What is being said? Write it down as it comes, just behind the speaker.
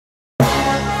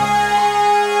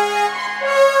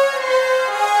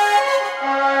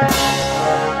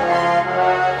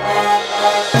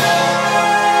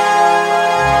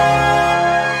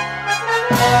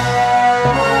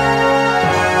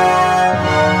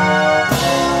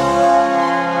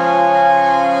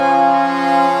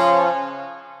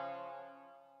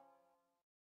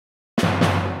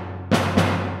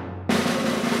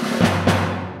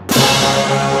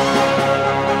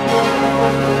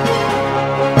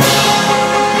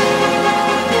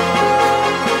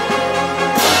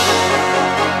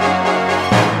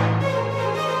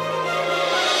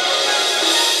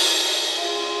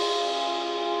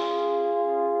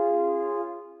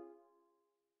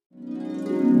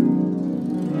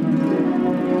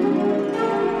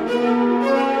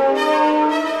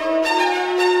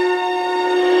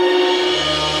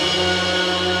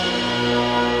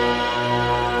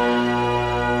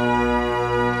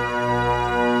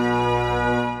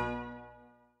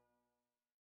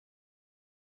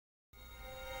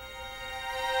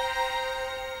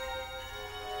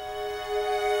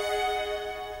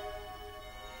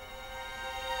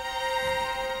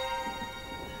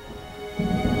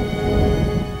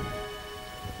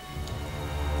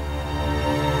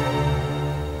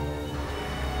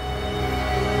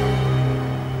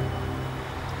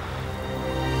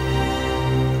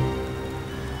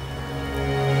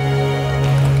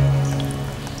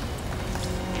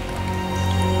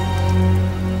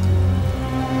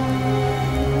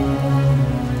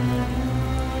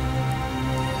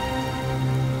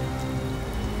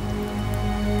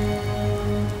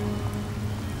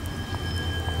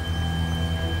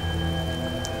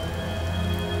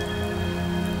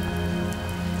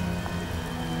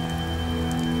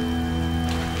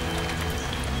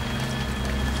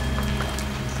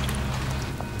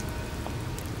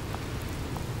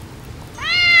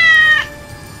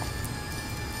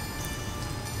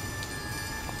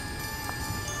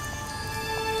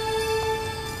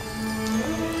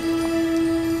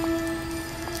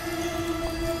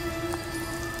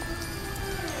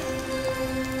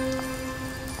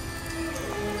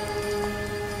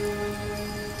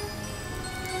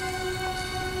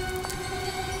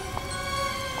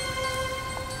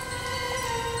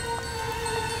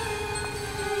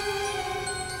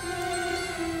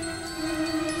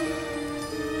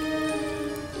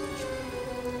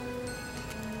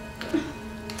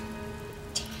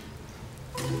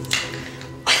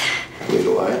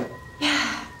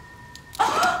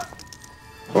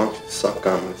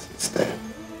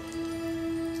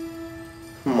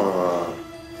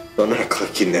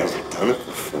you never done it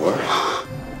before.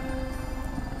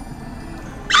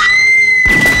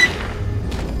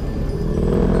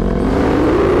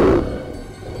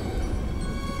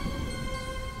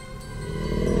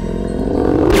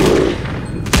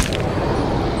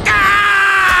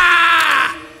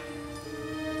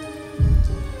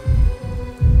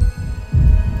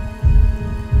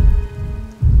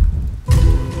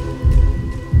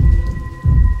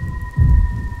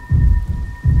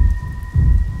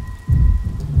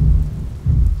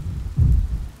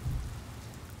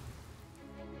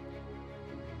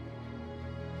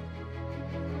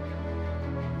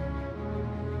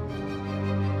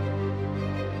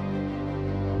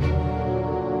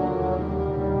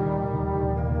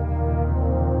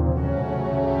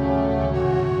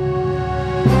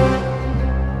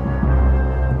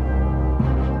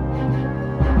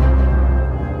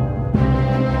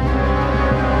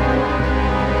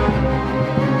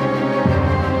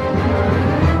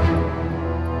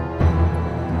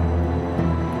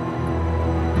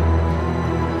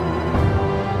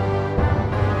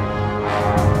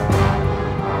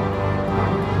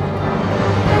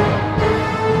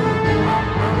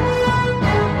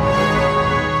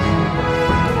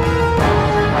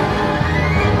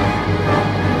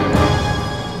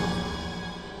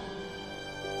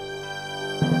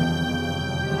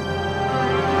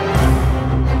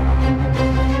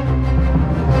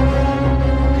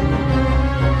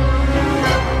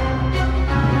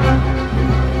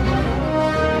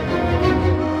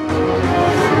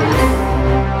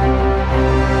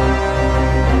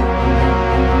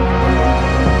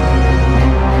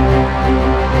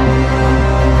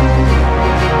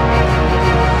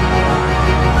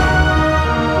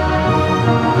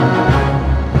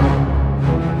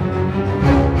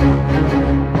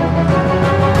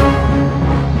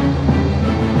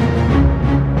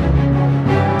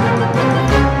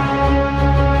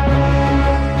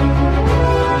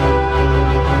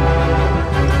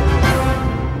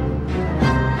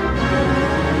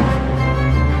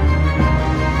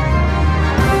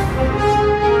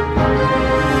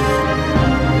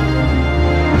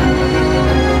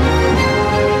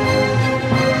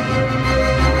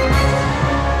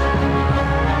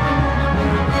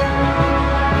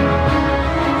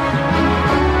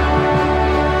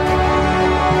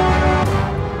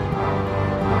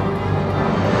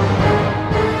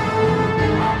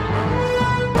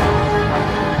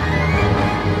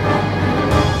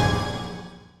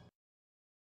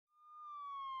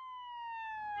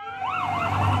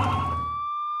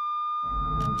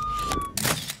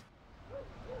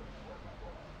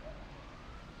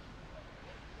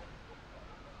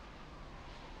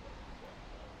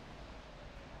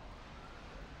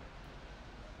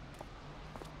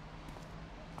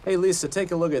 Hey, Lisa,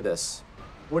 take a look at this.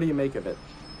 What do you make of it?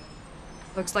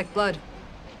 Looks like blood.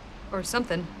 Or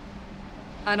something.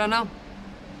 I don't know.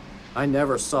 I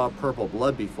never saw purple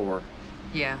blood before.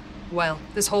 Yeah, well,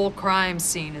 this whole crime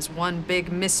scene is one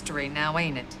big mystery now,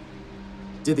 ain't it?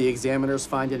 Did the examiners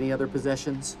find any other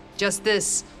possessions? Just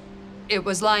this. It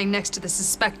was lying next to the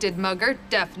suspected mugger.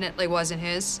 Definitely wasn't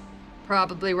his.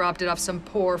 Probably robbed it off some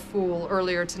poor fool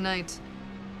earlier tonight.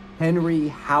 Henry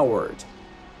Howard.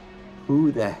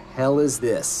 Who the hell is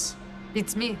this?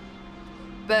 It's me.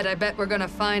 But I bet we're gonna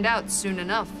find out soon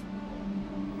enough.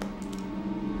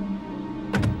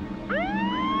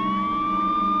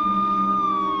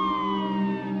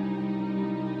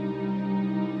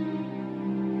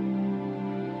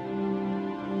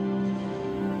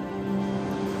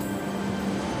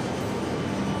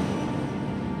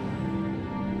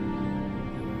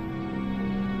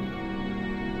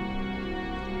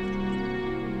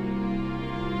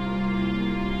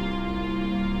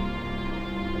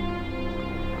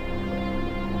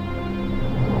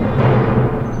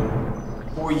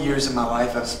 Years of my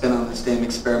life I've spent on this damn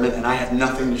experiment, and I have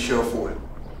nothing to show for it.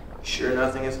 Sure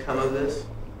nothing has come of this?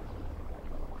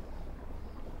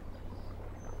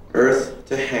 Earth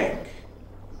to Hank.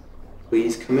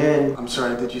 Please come in. I'm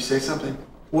sorry, did you say something?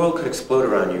 The world could explode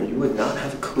around you. You would not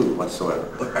have a clue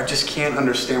whatsoever. Look, I just can't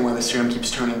understand why the serum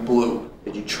keeps turning blue.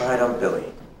 Did you try it on Billy?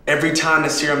 Every time the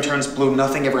serum turns blue,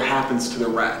 nothing ever happens to the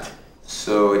rat.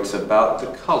 So it's about the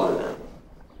color then?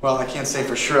 Well, I can't say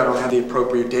for sure. I don't have the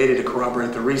appropriate data to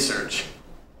corroborate the research.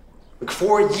 Look,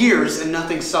 4 years and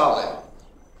nothing solid.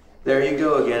 There you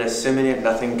go again, assuming that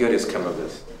nothing good has come of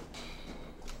this.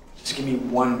 Just give me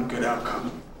one good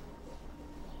outcome.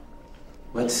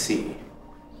 Let's see.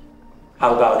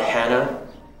 How about Hannah?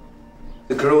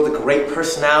 The girl with the great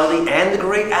personality and the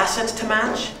great assets to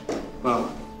match?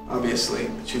 Well, obviously,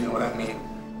 but you know what I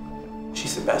mean.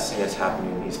 She's the best thing that's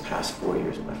happened in these past 4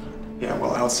 years, my friend. Yeah,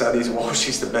 well, outside these walls,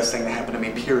 she's the best thing to happen to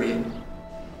me, period.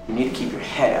 You need to keep your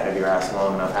head out of your ass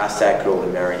long enough. Ask that girl to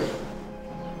marry you.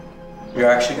 You're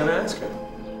actually gonna ask her?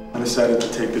 I decided to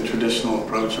take the traditional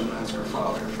approach and ask her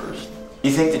father first. You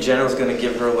think the general's gonna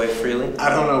give her away freely? I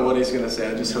don't know what he's gonna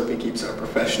say. I just hope he keeps our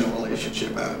professional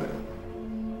relationship out of it.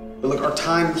 But look, our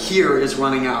time here is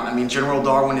running out. I mean, General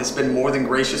Darwin has been more than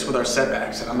gracious with our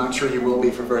setbacks, and I'm not sure he will be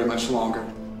for very much longer.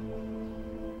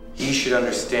 You should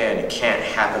understand it can't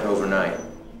happen overnight.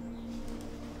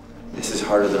 This is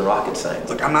harder than rocket science.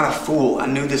 Look, I'm not a fool. I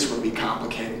knew this would be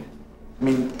complicated. I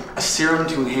mean, a serum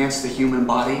to enhance the human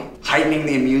body, heightening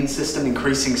the immune system,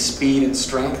 increasing speed and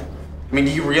strength. I mean,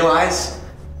 do you realize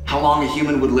how long a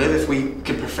human would live if we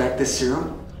could perfect this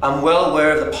serum? I'm well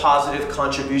aware of the positive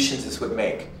contributions this would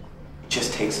make. It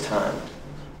just takes time.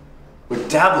 We're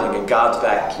dabbling in God's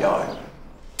backyard.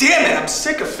 Damn it, I'm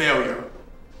sick of failure.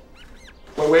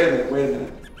 Well, wait a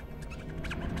minute.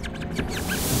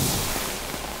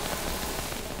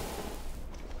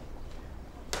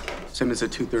 Simmons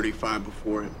at 2:35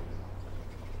 before him.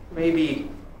 Maybe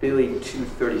Billy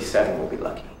 237 will be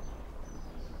lucky.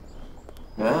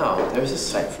 Now, there's a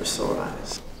sight for sore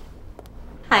eyes.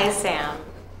 Hi, Sam.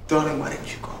 Darling, why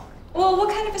didn't you call? Well, what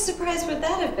kind of a surprise would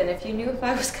that have been if you knew if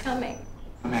I was coming?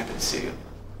 I'm happy to see you.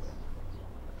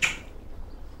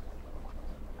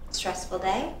 Stressful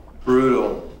day?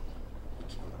 Brutal.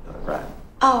 Another rat.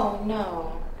 Oh,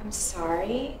 no. I'm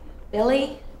sorry.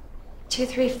 Billy?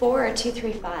 234 or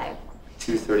 235?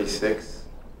 236.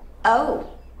 Oh.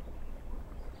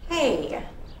 Hey.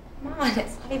 Come on,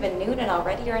 it's not even noon and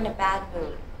already you're in a bad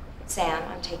mood. Sam,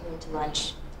 I'm taking him to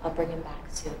lunch. I'll bring him back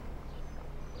soon.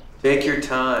 Take your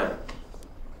time.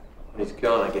 When he's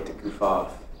gone, I get to goof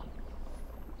off.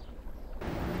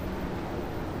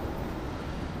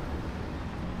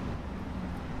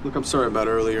 Look, I'm sorry about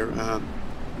earlier.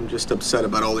 I'm just upset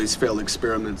about all these failed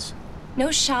experiments.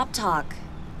 No shop talk.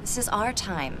 This is our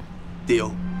time.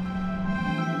 Deal.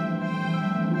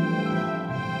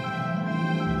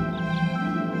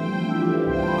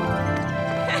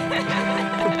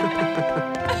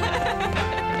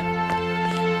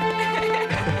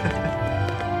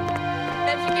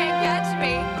 Bet you can't catch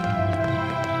me.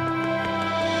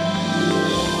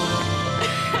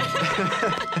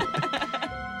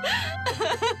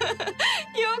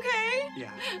 You okay?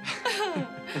 Yeah.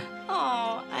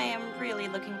 Oh, I am really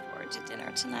looking forward to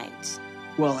dinner tonight.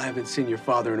 Well, I haven't seen your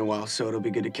father in a while, so it'll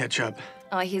be good to catch up.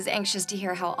 Oh, he's anxious to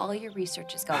hear how all your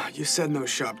research is going. You said no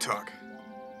shop talk.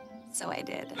 So I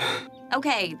did.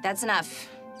 Okay, that's enough.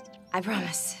 I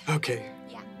promise. Okay.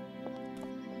 Yeah.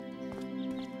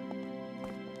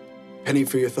 Penny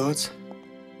for your thoughts?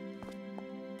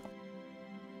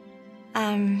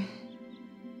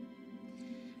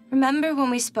 Remember when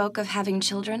we spoke of having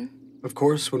children? Of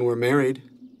course, when we're married.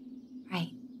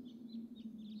 Right.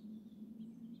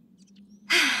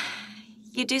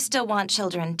 You do still want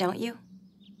children, don't you?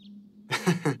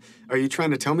 Are you trying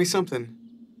to tell me something?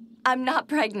 I'm not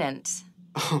pregnant.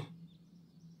 Oh.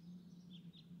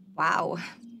 Wow.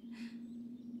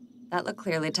 That look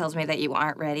clearly tells me that you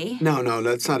aren't ready. No,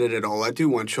 that's not it at all. I do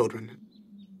want children.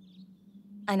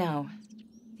 I know.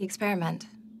 The experiment.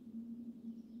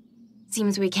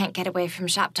 Seems we can't get away from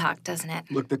shop talk, doesn't it?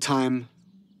 Look, the time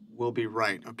will be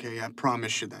right, okay? I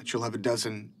promise you that. You'll have a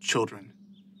dozen children.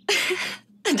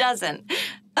 A dozen.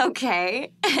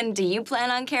 Okay. And do you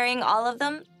plan on carrying all of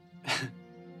them?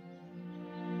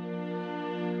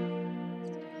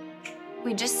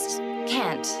 We just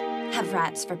can't have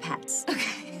rats for pets,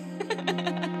 okay?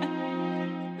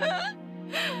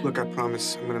 Look, I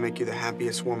promise I'm gonna make you the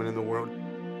happiest woman in the world.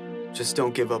 Just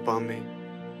don't give up on me.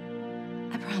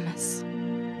 I promise.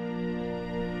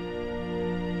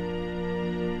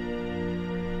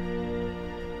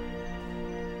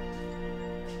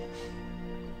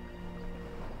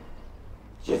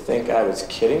 You think I was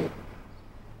kidding?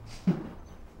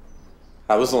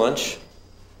 How was lunch?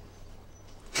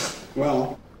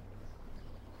 Well,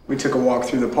 we took a walk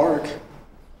through the park.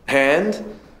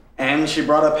 And? And she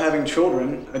brought up having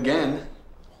children, again.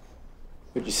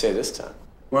 What'd you say this time?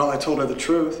 Well, I told her the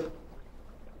truth.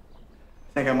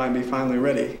 I think I might be finally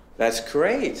ready. That's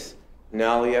great.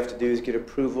 Now all you have to do is get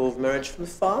approval of marriage from the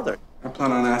father. I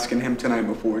plan on asking him tonight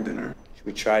before dinner. Should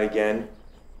we try it again?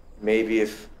 Maybe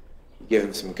if you give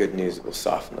him some good news, it will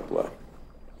soften the blow.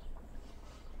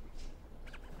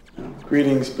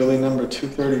 Greetings, Billy number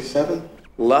 237.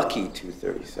 Lucky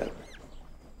 237.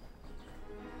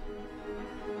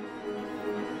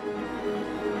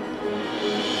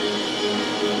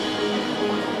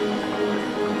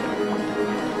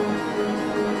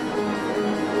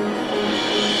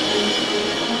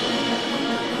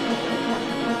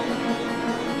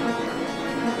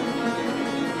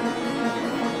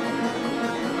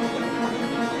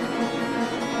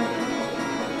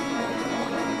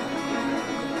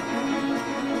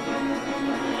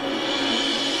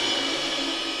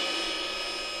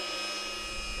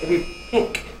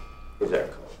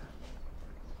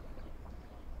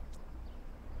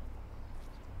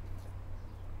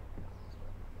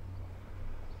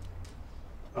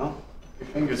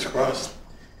 Fingers crossed.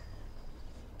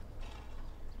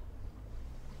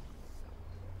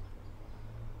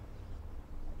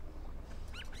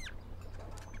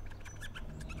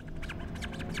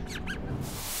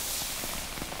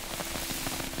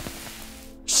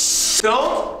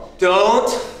 Don't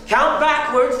count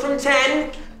backwards from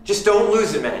 10. Just don't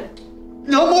lose it, man.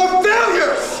 No more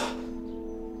failures!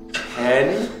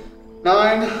 10,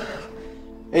 9,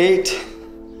 8,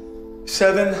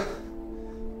 7,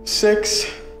 6,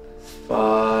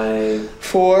 5,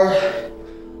 4,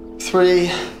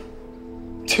 3,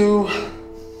 2,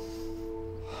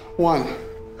 1.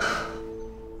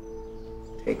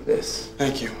 Take this.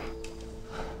 Thank you.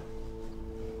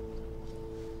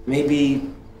 Maybe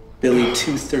Billy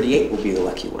 238 will be the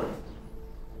lucky one.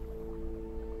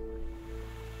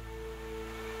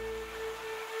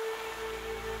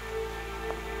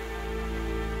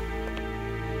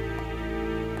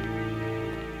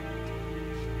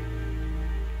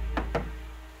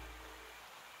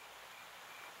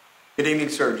 Good evening,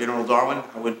 sir. General Darwin.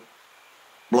 I would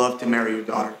love to marry your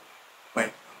daughter.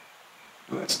 Wait.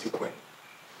 No, that's too quick.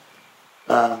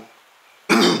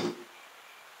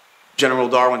 General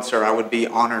Darwin, sir, I would be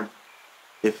honored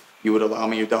if you would allow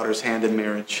me your daughter's hand in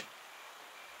marriage.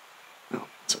 No,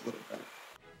 it's a little better.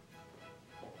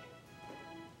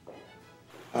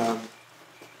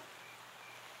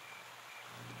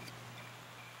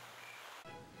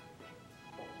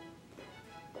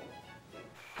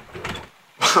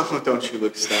 Oh, don't you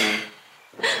look stunning?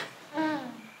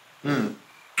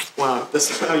 Wow,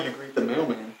 this is how you greet the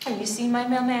mailman. Have you seen my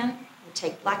mailman? It would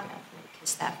take blackmail for me to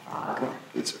kiss that frog. Well,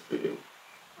 these are for you.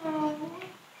 Oh,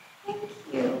 thank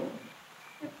you.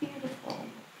 They're beautiful.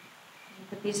 You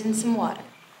put these in some water.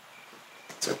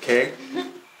 It's okay. I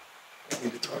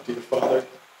need to talk to your father.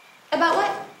 About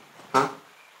what? Huh?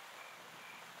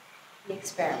 The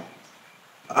experiment.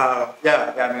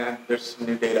 Yeah, I mean, there's some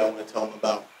new data I want to tell him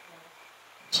about.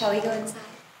 Shall we go inside?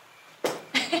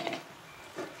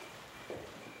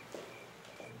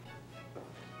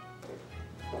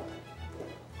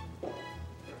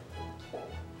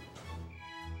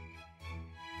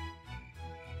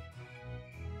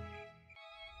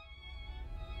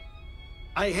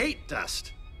 I hate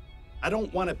dust. I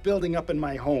don't want it building up in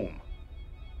my home.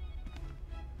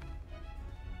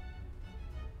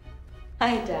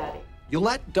 Hi, Daddy. You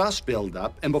let dust build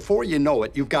up, and before you know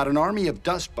it, you've got an army of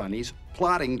dust bunnies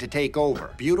plotting to take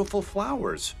over. Beautiful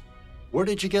flowers. Where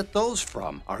did you get those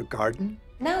from? Our garden?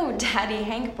 No, Daddy.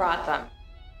 Hank brought them.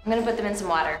 I'm gonna put them in some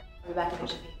water. I'll be back in a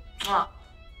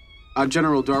jiffy.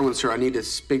 General Darwin, sir, I need to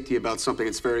speak to you about something.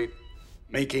 It's very...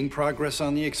 Making progress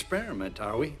on the experiment,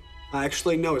 are we?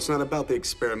 Actually, no, it's not about the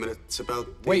experiment. It's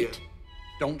about the... Wait.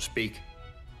 Don't speak.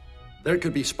 There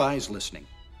could be spies listening.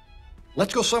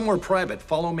 Let's go somewhere private.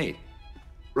 Follow me.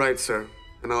 Right, sir.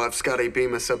 And I'll have Scotty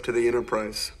beam us up to the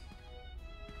Enterprise.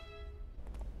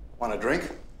 Want a drink?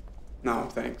 No,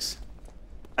 thanks.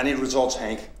 I need results,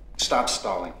 Hank. Stop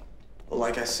stalling. Well,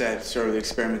 like I said, sir, the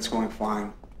experiment's going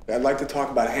fine. I'd like to talk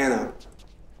about Hannah.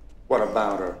 What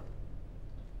about her?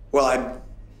 Well,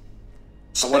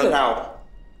 Spit it out.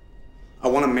 I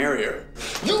want to marry her.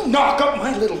 You knock up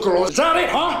my little girl, is that it,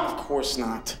 huh? Of course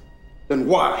not. Then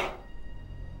why?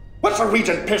 What's the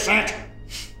reason, pissant?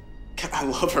 I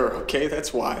love her, okay?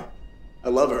 That's why. I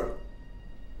love her.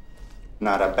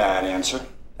 Not a bad answer.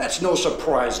 That's no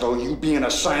surprise, though, you being a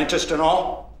scientist and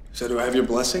all. So do I have your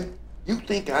blessing? You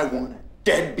think I want a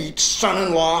deadbeat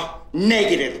son-in-law?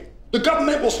 Negative. The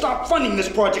government will stop funding this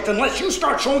project unless you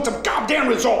start showing some goddamn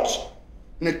results.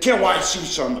 And until I see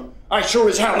some, I sure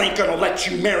as hell ain't gonna let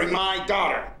you marry my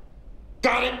daughter.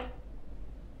 Got it?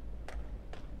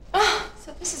 Oh,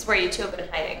 so this is where you two have been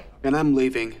hiding. And I'm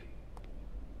leaving.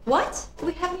 What?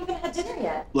 We haven't even had dinner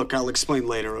yet. Look, I'll explain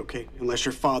later, okay? Unless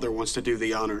your father wants to do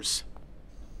the honors.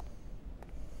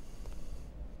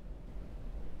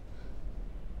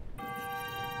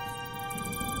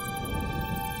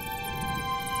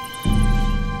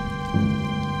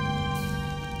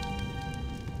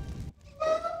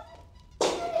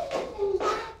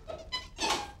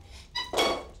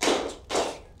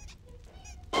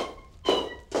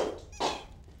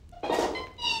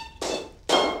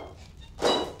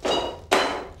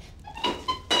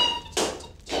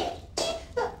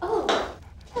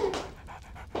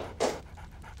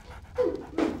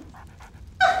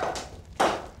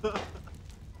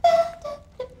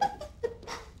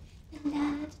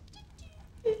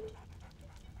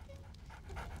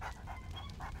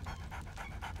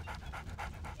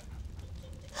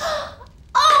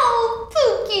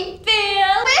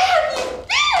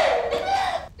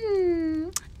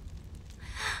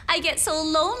 I get so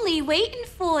lonely waiting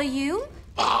for you.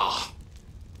 Ah,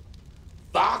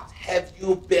 What have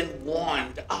you been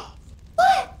warned of?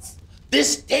 What?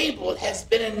 This table has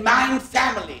been in my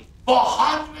family for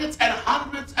hundreds and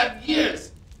hundreds of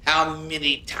years. How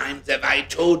many times have I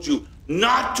told you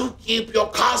not to keep your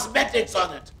cosmetics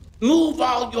on it? Move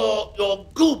all your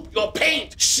goop, your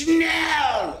paint,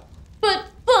 schnell! But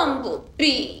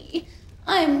Bumblebee,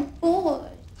 I'm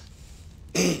bored.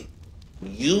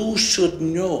 You should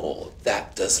know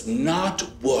that does not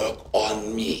work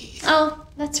on me. Oh,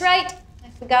 that's right. I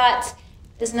forgot.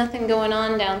 There's nothing going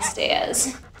on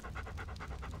downstairs.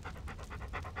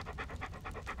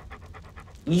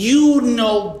 You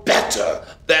know better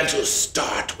than to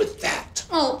start with that.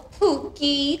 Oh,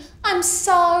 Pookie, I'm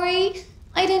sorry.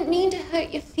 I didn't mean to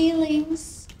hurt your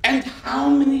feelings. And how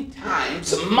many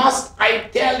times must I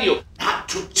tell you not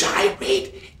to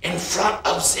gyrate in front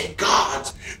of the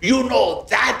gods? You know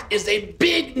that is a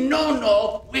big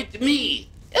no-no with me.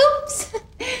 Oops.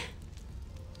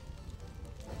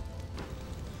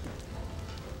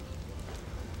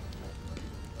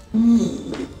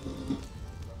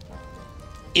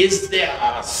 Is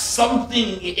there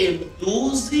something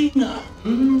amusing?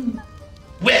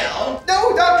 Well...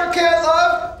 No, Dr.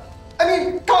 Cantlove! I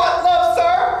mean, Cantlove,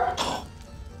 sir!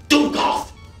 Don't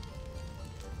cough!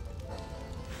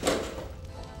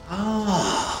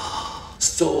 Ah,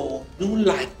 so you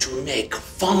like to make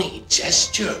funny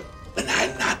gesture when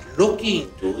I'm not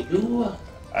looking, do you?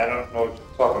 I don't know what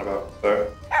you're talking about, sir.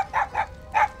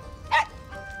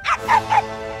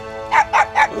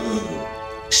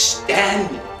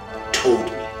 Stanley told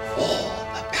me all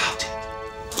about it.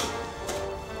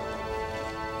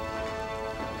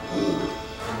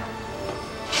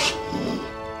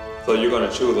 So you're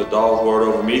gonna chew the doll's word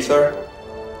over me, sir?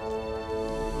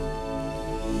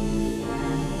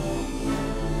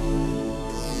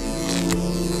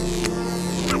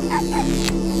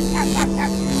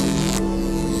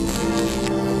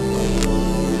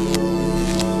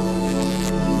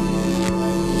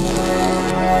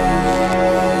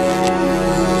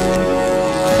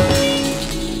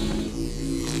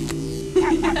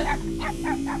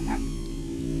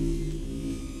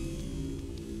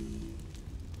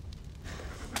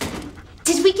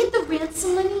 Did we get the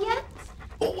ransom money yet?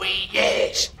 Oh,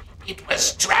 yes. It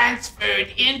was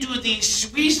transferred into the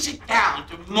Swiss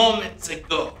account moments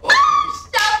ago.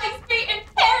 Shopping Street in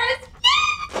Paris!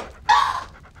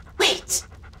 Wait,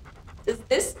 does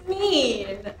this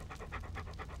mean?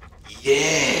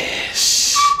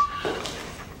 Yes.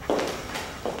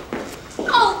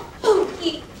 Oh,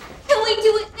 Pookie, can we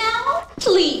do it now?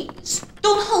 Please,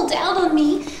 don't hold out on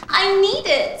me. I need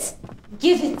it.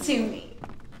 Give it to me.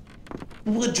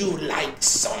 Would you like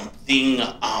something,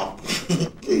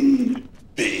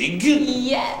 big?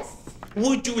 Yes.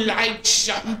 Would you like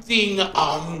something,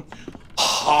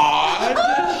 hard?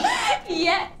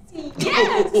 Yes,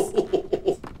 yes.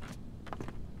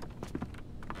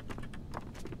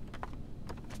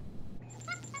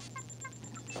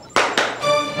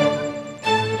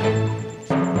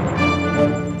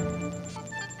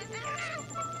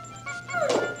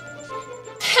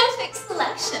 Perfect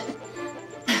selection.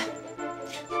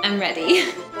 I'm ready.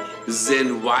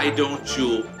 Then why don't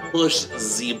you push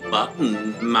the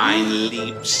button, mein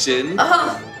Liebchen?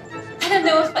 Oh, I don't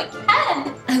know if I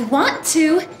can. I want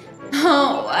to.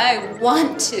 Oh, I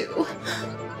want to.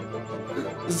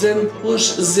 Then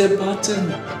push the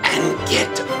button and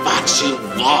get what you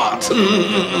want.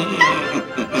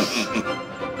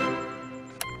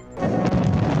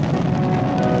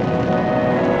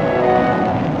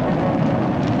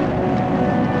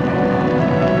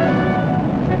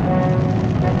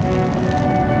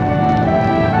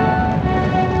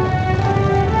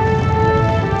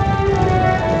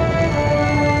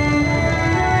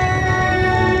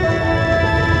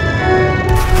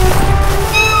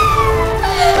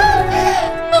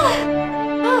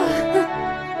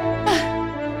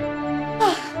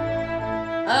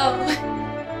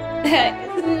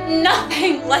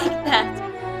 Nothing like that.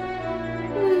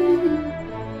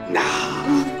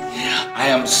 Now, I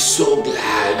am so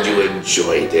glad you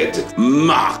enjoyed it.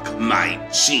 Mock my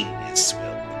genius, will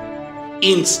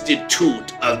you?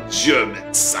 Institute of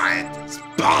German Scientists.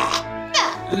 Bah!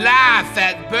 Laugh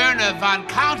at Werner von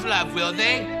Kastl, will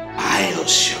they? I'll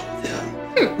show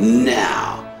them.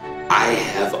 Now, I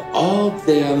have all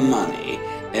their money,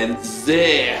 and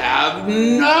they have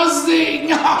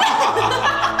nothing.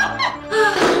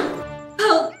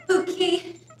 Oh,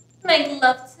 Pookie, make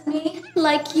love to me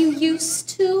like you used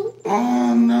to.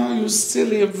 Oh, no, you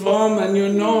silly woman. You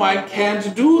know I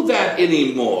can't do that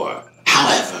anymore.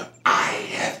 However, I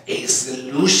have a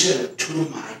solution to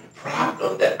my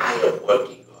problem that I am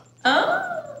working on.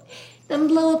 Oh, Then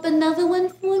blow up another one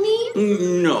for me?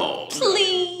 No.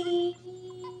 Please.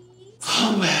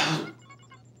 Oh, well.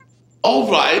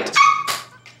 All right.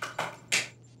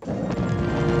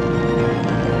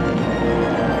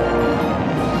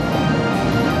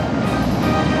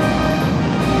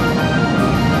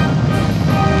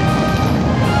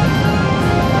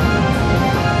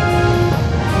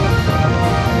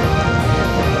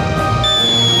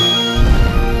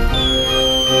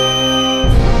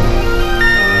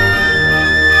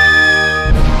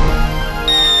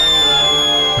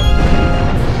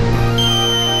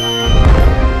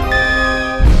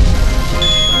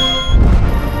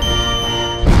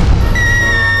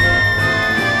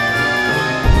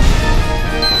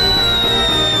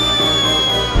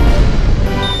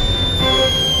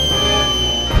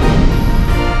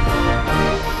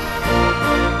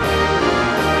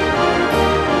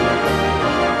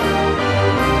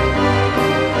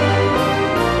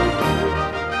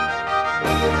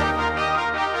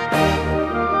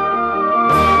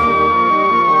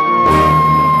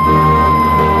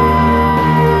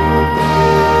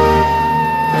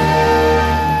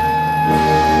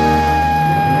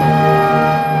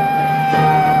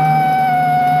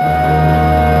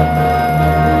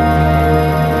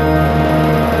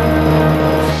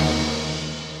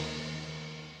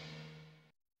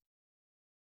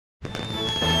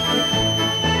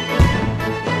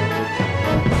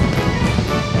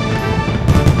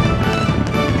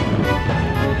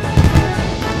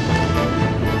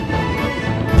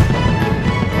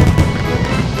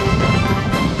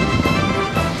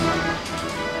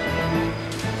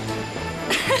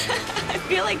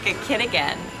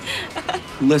 Again.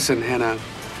 Listen, Hannah,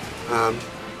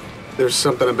 there's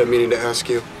something I've been meaning to ask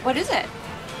you. What is it?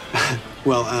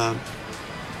 Well,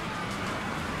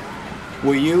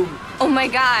 were you? Oh my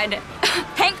God.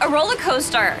 Hank, a roller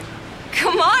coaster.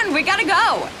 Come on, we gotta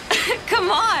go.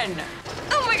 Come on.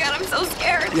 Oh my God, I'm so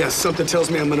scared. Yes, something tells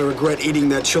me I'm gonna regret eating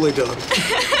that chili dog.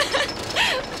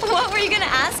 What were you gonna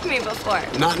ask me before?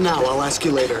 Not now, I'll ask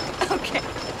you later. Okay.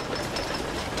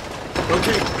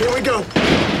 Okay, here we go.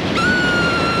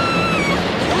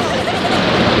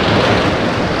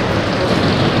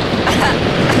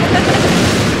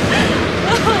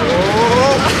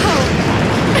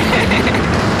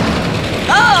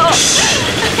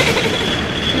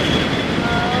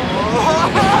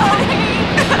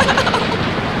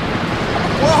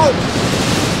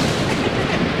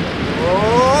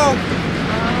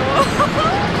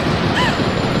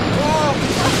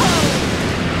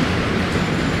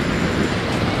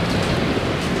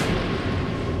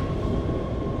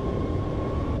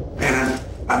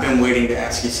 I've been waiting to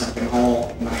ask you something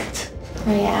all night.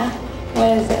 Oh yeah?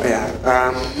 What is it? Yeah,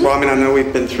 well, I mean, I know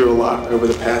we've been through a lot over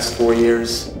the past 4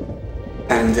 years,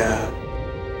 and,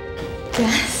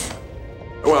 Yes?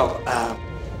 well,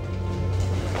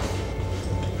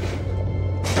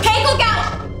 Hank, look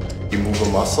out! You move a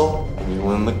muscle, and you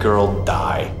and the girl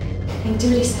die. Hank, do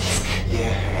what he says. Yeah,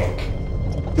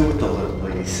 Hank. Do what the little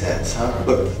lady says, huh?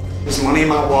 look, there's money in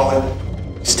my wallet.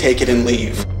 Just take it and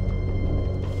leave.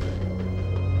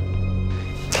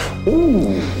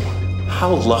 Ooh,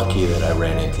 how lucky that I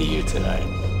ran into you tonight.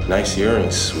 Nice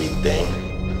earrings, sweet thing.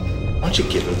 Why don't you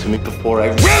give them to me before I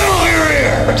riddle your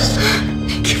ears?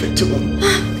 Give it to him.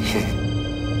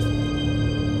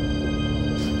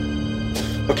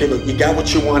 Okay, look, you got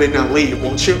what you wanted, now leave,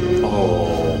 won't you?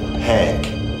 Oh, Hank.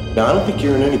 Now, I don't think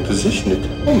you're in any position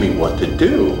to tell me what to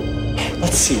do.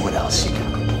 Let's see what else you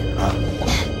got here, huh?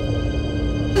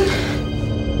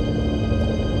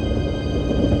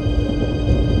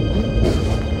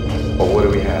 Well, what do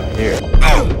we have here?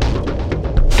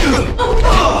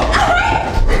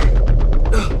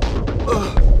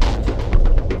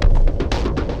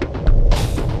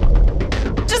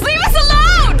 Just leave us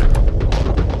alone!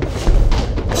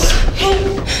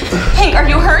 Hank, are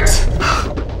you hurt?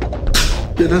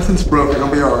 Yeah, nothing's broken,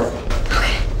 I'll be alright.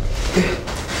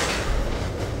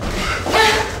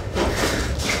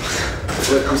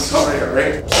 Look, I'm sorry,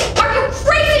 alright? Are you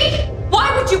crazy?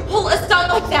 Why would you pull a stunt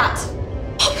like that?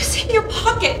 What was in your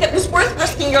pocket that was worth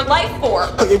risking your life for?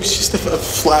 Look, it was just a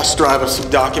flash drive of some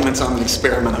documents on an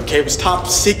experiment, okay? It was top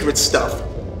secret stuff.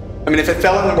 I mean, if it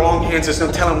fell in the wrong hands, there's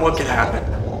no telling what could happen.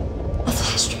 A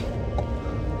flash drive.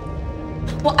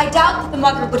 Well, I doubt that the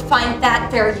mugger would find that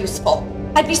very useful.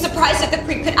 I'd be surprised if the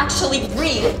creep could actually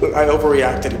read. Look, I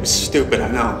overreacted. It was stupid, I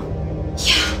know.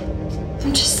 Yeah.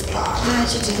 I'm just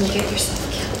glad you didn't get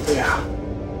yourself killed. Yeah.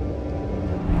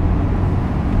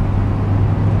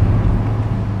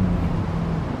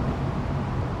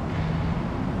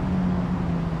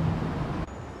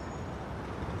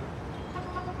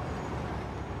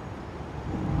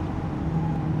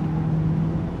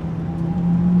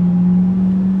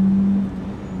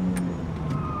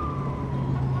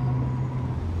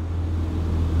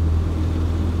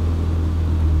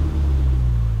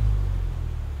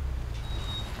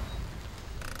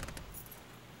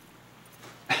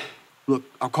 Look,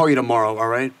 I'll call you tomorrow, all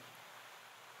right?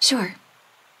 Sure.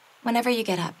 Whenever you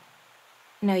get up.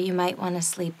 No, you might want to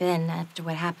sleep in after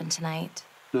what happened tonight.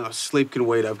 No, sleep can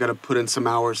wait. I've got to put in some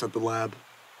hours at the lab.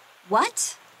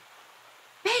 What?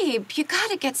 Babe, you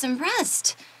gotta get some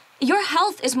rest. Your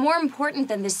health is more important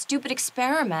than this stupid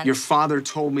experiment. Your father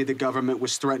told me the government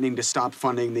was threatening to stop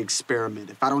funding the experiment.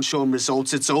 If I don't show him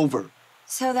results, it's over.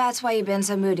 So that's why you've been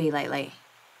so moody lately.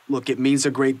 Look, it means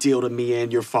a great deal to me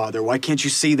and your father. Why can't you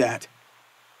see that?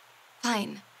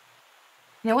 Fine.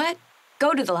 You know what?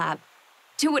 Go to the lab.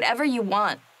 Do whatever you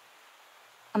want.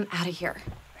 I'm out of here.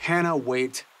 Hannah,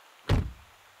 wait.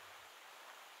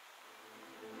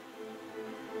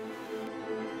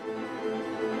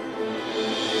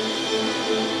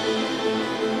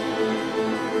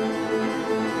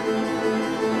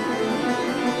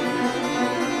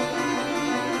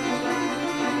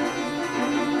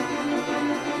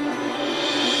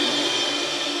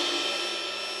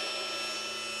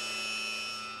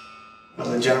 When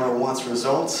the general wants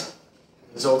results,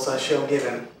 results I shall give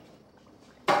him.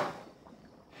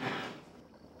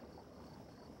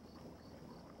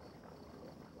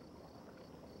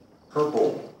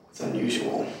 Purple. It's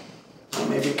unusual. Well,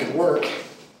 maybe it could work.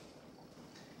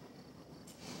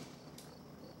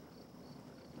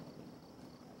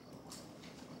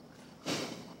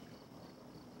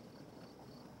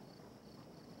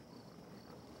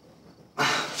 What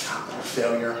a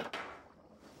failure.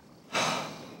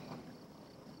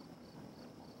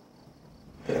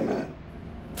 Wait a minute.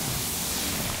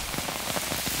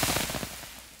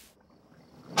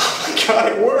 Oh my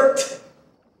God, it worked!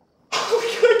 Oh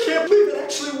my God, I can't believe it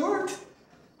actually worked!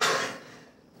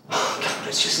 Oh God, but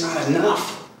it's just not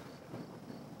enough.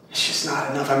 It's just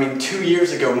not enough. I mean, 2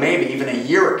 years ago, maybe even a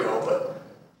year ago,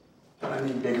 but I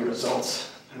need bigger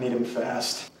results. I need them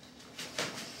fast.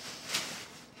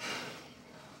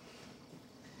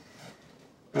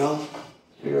 Well,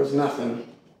 here goes nothing.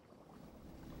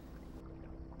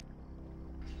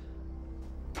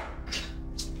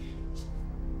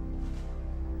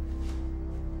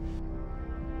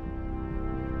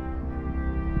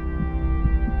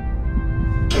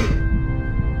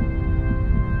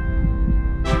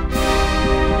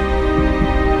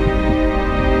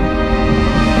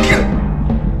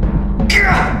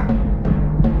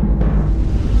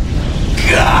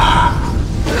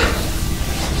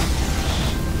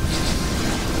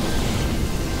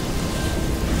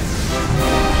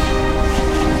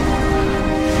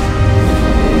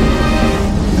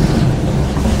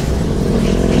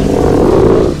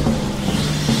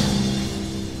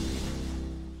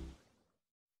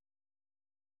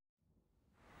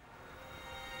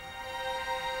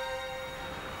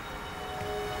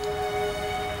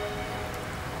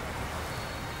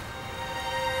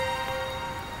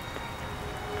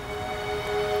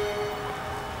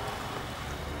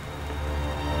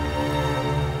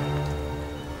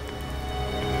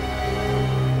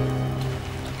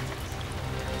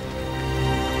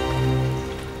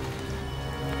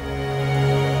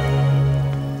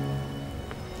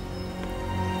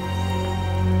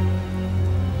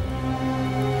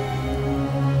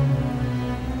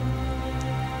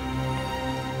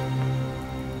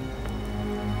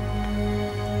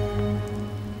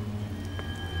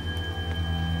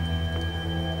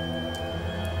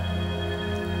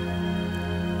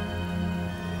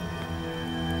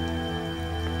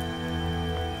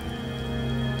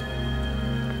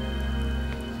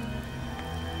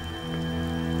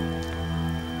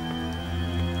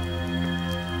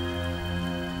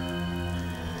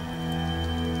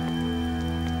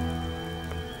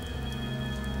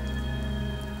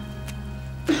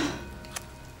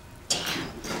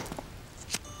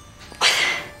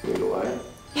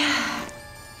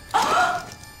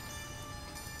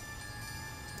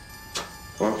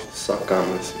 Suck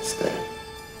on this instead.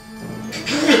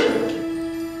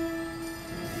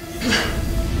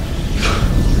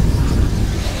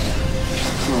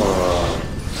 Come on.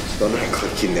 Don't act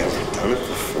like you've never done it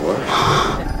before.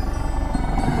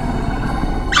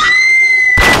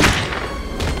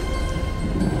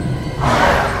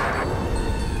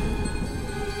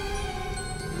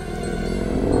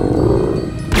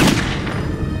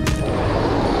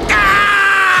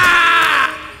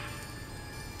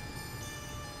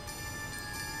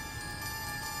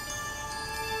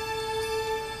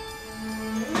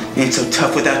 Ain't so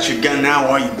tough without your gun now,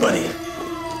 are you, buddy?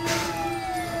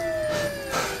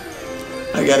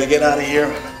 I gotta get out of here.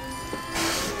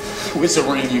 Where's the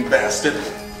ring, you bastard?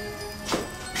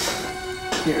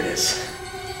 Here it is.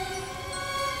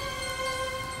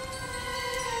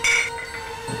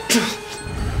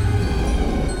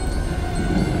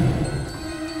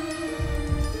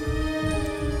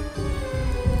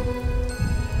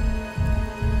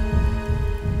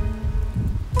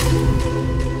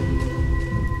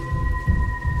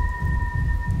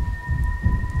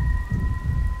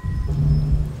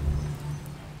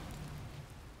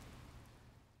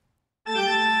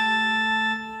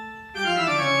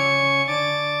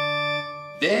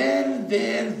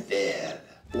 well.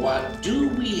 What do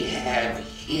we have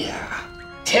here?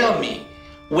 Tell me,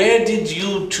 where did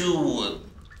you two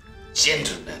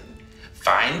gentlemen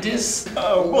find this?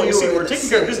 Well, you see, we're taking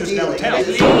care of business downtown.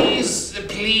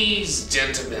 Please,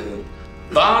 gentlemen,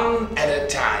 one at a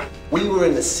time. We were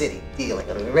in the city dealing,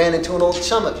 and we ran into an old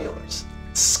chum of yours,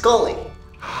 Scully.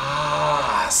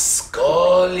 Ah,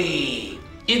 Scully.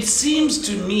 It seems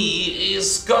to me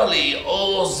Scully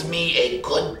owes me a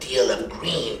good deal of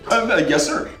green. Yes,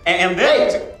 sir. And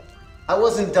then... Wait! I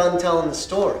wasn't done telling the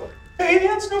story. Hey,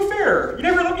 that's no fair. You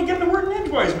never let me get the word in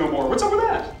edgewise no more. What's up with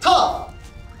that? Tough!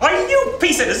 Are you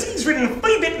piece of disease-ridden,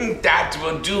 flea-bitten... That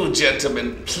will do,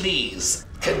 gentlemen. Please,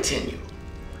 continue.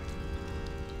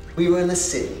 We were in the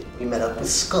city. We met up with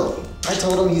Scully. I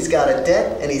told him he's got a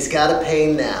debt and he's got to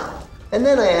pay now. And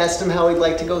then I asked him how he'd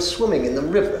like to go swimming in the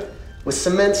river with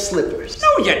cement slippers.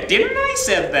 No, you didn't. I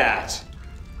said that.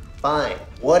 Fine,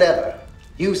 whatever.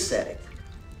 You said it.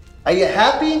 Are you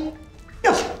happy?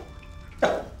 Yeah.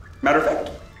 Matter of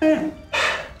fact,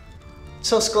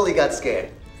 So Scully got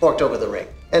scared, forked over the ring.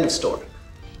 End of story.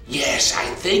 Yes, I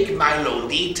think my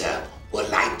Lolita will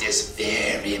like this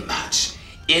very much.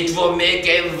 It will make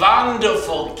a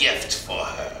wonderful gift for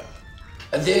her.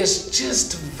 There's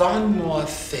just one more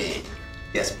thing.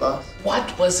 Yes, boss?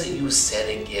 What was it you said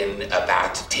again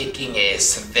about taking a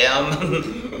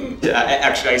swim? Yeah,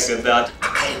 actually I said that.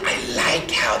 I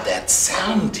like how that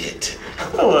sounded.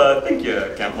 Well, thank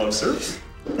you, Camp Love, sir.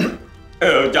 Camp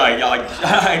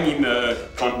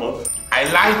Love. I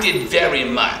liked it very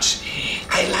much.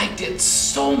 I liked it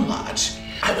so much.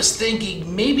 I was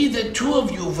thinking maybe the two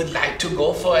of you would like to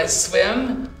go for a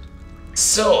swim.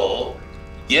 So,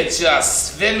 get your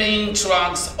swimming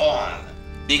trunks on,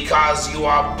 because you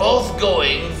are both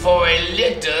going for a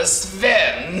little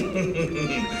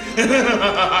swim.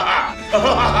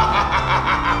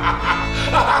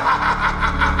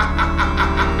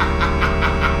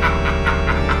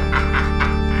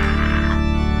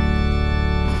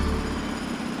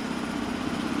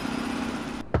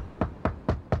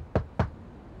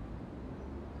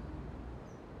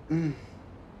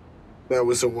 That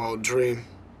was a wild dream.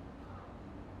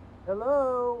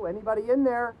 Hello? Anybody in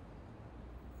there?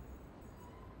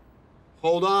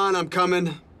 Hold on, I'm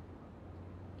coming.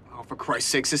 Oh, for Christ's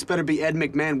sakes, this better be Ed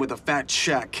McMahon with a fat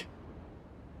check.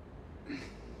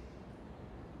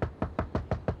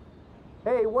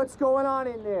 Hey, what's going on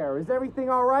in there? Is everything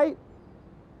all right?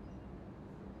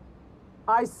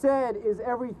 I said, is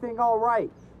everything all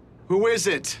right? Who is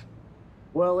it?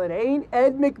 Well, it ain't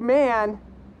Ed McMahon.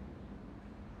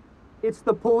 It's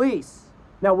the police.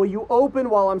 Now, will you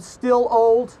open while I'm still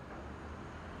old?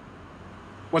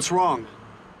 What's wrong?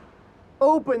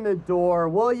 Open the door,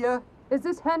 will ya? Is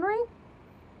this Henry?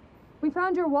 We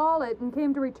found your wallet and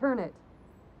came to return it.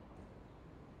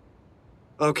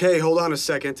 Okay, hold on a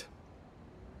second.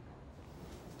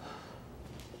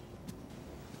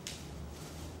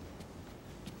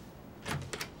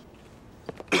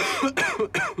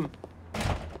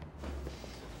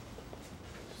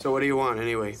 So what do you want,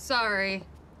 anyway? Sorry.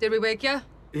 Did we wake ya?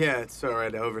 Yeah, it's all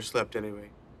right. I overslept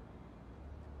anyway.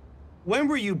 When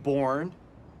were you born?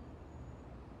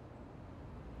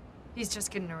 He's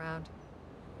just kidding around.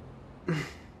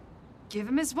 Give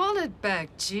him his wallet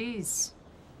back, jeez.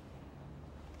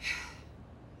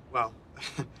 Well,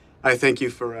 I thank you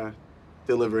for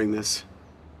delivering this.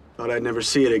 Thought I'd never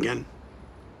see it again.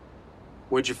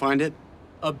 Where'd you find it?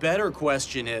 A better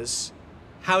question is,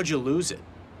 how'd you lose it?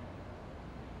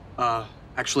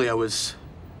 Actually, I was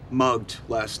mugged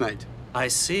last night. I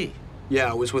see. Yeah,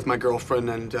 I was with my girlfriend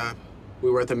and we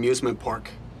were at the amusement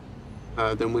park.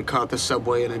 Then we caught the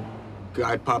subway and a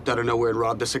guy popped out of nowhere and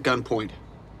robbed us at gunpoint.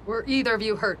 Were either of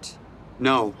you hurt?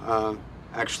 No,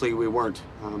 actually we weren't.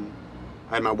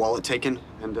 I had my wallet taken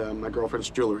and my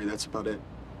girlfriend's jewelry, that's about it.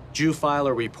 Did you file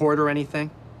a report or anything?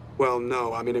 Well,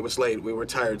 no, I mean, it was late. We were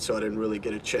tired, so I didn't really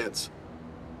get a chance.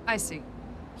 I see.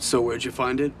 So where'd you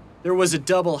find it? There was a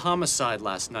double homicide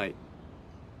last night,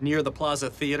 near the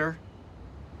Plaza Theater.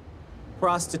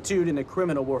 Prostitute and a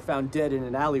criminal were found dead in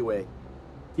an alleyway.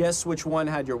 Guess which one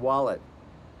had your wallet?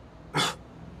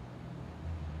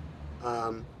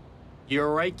 You all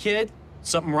right, kid?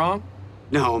 Something wrong?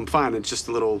 No, I'm fine. It's just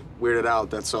a little weirded out,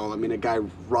 that's all. I mean, a guy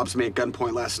robs me at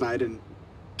gunpoint last night and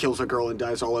kills a girl and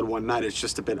dies all in one night. It's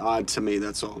just a bit odd to me,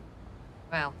 that's all.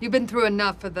 Well, you've been through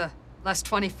enough for the last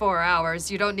 24 hours.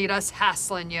 You don't need us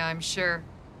hassling you, I'm sure.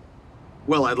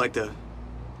 Well, I'd like to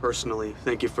personally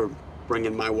thank you for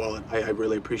bringing my wallet. I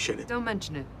really appreciate it. Don't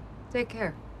mention it. Take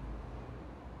care.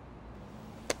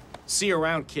 See you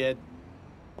around, kid.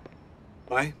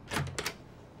 Bye.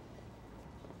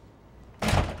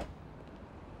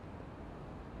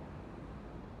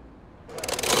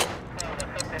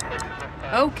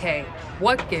 Okay,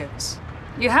 what gives?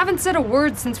 You haven't said a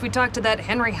word since we talked to that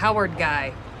Henry Howard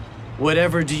guy.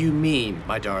 Whatever do you mean,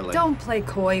 my darling? Don't play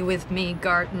coy with me,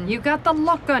 Garton. You got the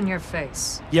look on your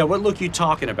face. Yeah, what look you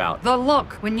talking about? The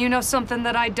look when you know something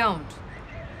that I don't.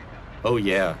 Oh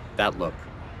yeah, that look.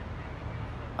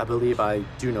 I believe I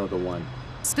do know the one.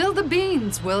 Spill the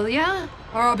beans, will ya?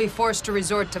 Or I'll be forced to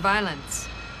resort to violence.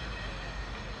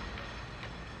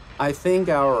 I think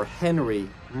our Henry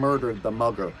murdered the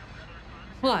mugger.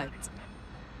 What?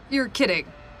 You're kidding.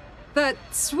 That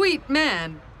sweet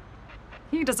man.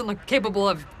 He doesn't look capable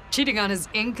of cheating on his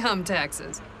income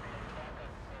taxes.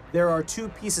 There are 2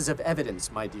 pieces of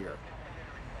evidence, my dear.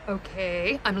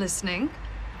 Okay, I'm listening.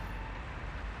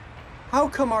 How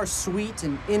come our sweet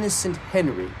and innocent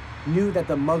Henry knew that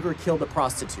the mugger killed a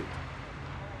prostitute?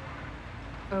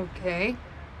 Okay.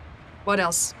 What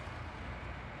else?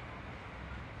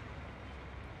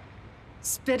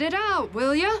 Spit it out,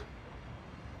 will ya?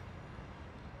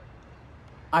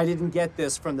 I didn't get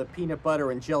this from the peanut butter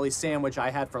and jelly sandwich I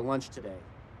had for lunch today.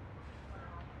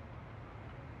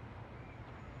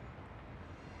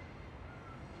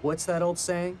 What's that old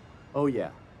saying? Oh yeah,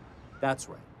 that's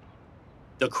right.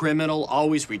 The criminal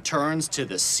always returns to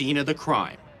the scene of the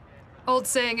crime. Old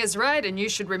saying is right, and you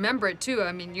should remember it too.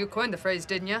 I mean, you coined the phrase,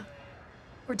 didn't you?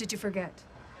 Or did you forget?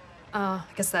 I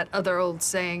guess that other old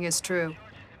saying is true.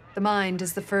 The mind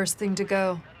is the first thing to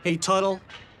go. Hey, Tuttle,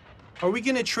 are we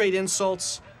gonna trade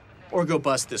insults or go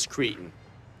bust this cretin?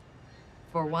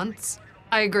 For once,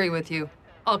 I agree with you.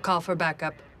 I'll call for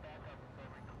backup.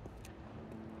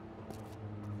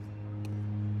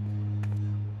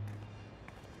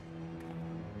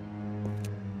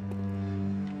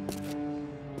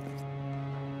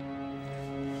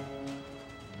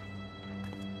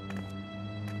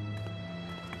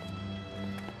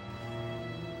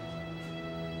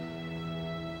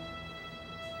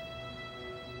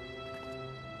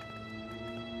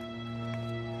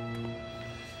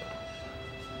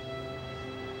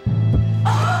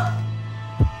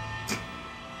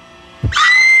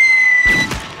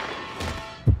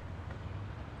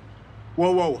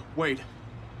 Whoa, whoa, wait.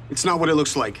 It's not what it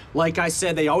looks like. Like I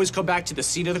said, they always come back to the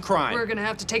scene of the crime. We're gonna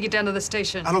have to take you down to the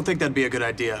station. I don't think that'd be a good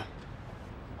idea.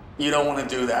 You don't want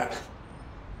to do that.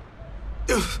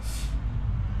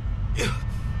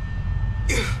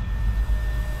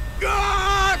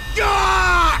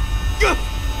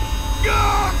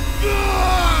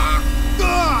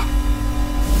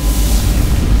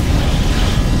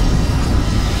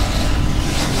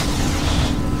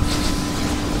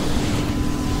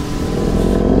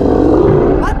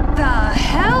 What the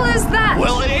hell is that?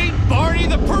 Well, it ain't Barney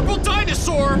the Purple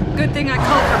Dinosaur! Good thing I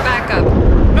called for backup.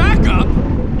 Backup?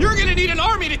 You're gonna need an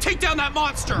army to take down that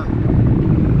monster!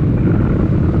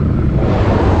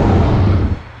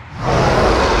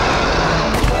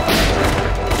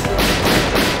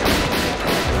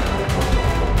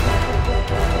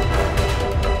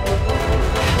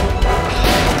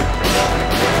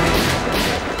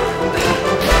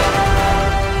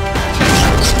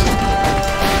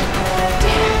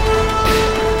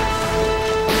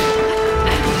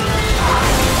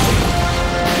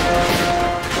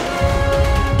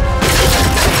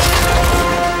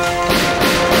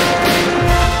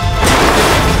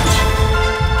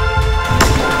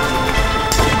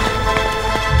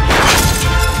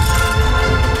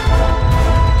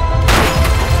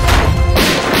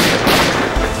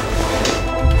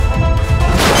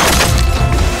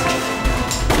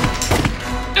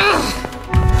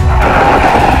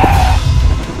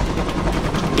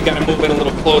 You gotta move it a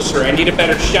little closer. I need a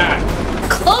better shot.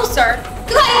 Closer?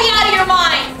 You gotta be out of your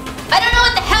mind! I don't know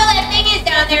what the hell that thing is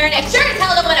down there, and I sure as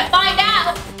hell don't want to find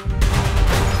out!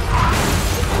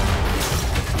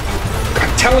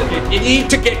 I'm telling you, you need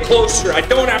to get closer. I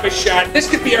don't have a shot. This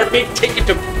could be our big ticket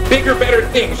to bigger, better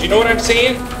things. You know what I'm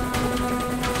saying?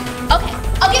 Okay,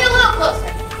 I'll get a little closer.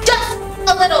 Just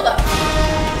a little, though.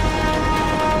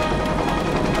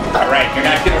 Alright, you're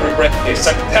not gonna regret this.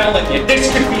 I'm telling you, this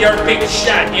could be our big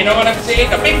shot. You know what I'm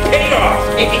saying? A big payoff.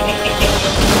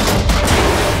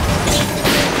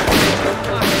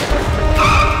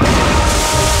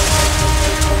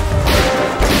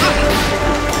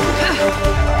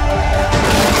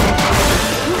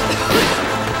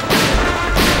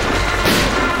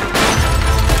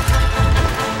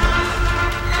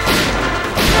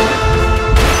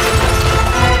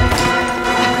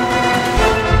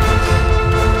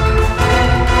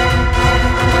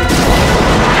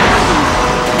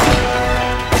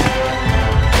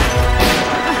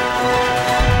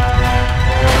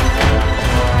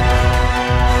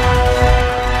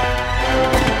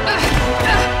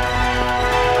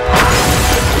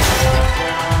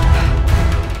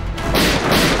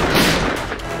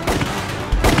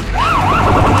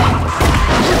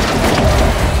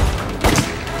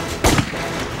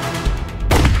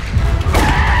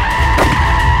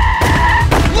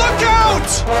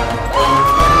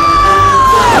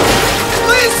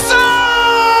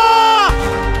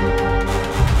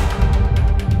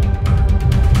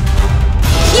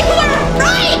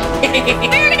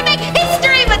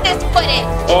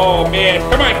 Oh, man.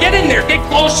 Come on, get in there. Get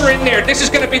closer in there. This is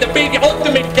going to be the big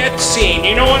ultimate death scene.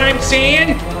 You know what I'm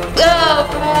saying?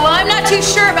 I'm not too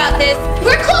sure about this.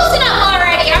 We're close enough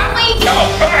already, aren't we? No,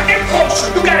 come on, get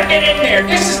closer. You gotta get in there.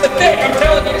 This is the thing. I'm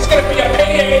telling you, it's gonna be a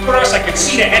payday for us. I can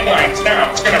see the headlines now.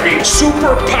 It's gonna be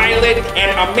super pilot and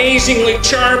amazingly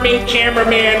charming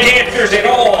cameraman dancers and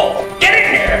all. Get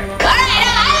in there. All right,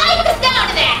 I like the sound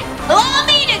of that. Allow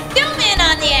me to zoom in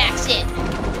on the action.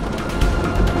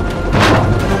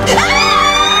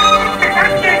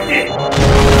 I'm getting it.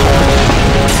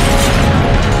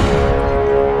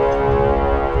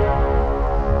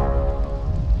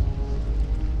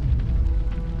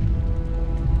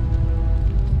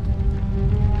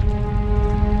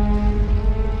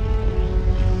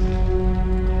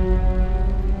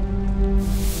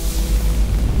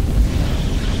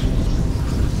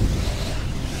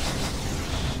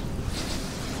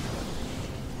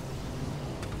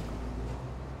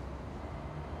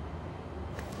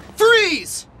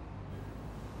 Freeze!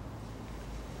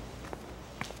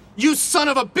 You son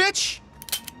of a bitch!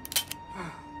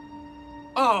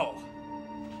 Oh.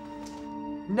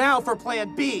 Now for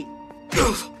plan B.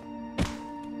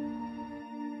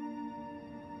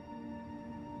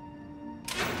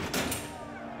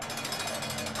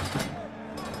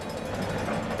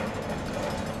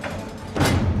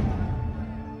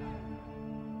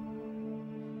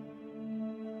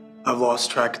 I've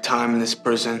lost track of time in this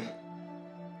prison.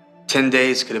 10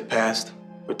 days could have passed,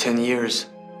 or 10 years.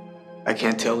 I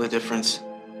can't tell the difference.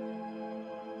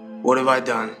 What have I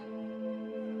done?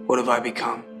 What have I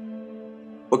become?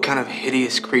 What kind of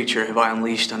hideous creature have I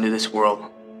unleashed onto this world?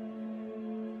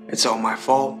 It's all my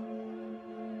fault.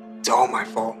 It's all my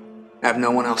fault. I have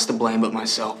no one else to blame but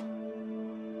myself.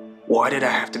 Why did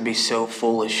I have to be so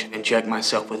foolish and inject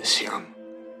myself with a serum?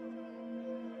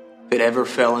 If it ever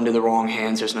fell into the wrong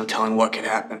hands, there's no telling what could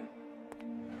happen.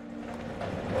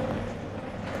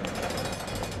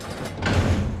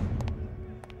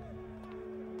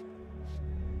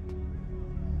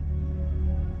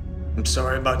 I'm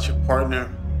sorry about your partner.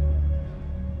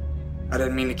 I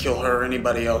didn't mean to kill her or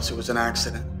anybody else. It was an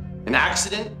accident. An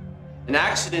accident? An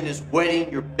accident is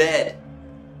wetting your bed.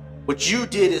 What you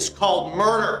did is called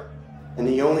murder. And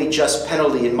the only just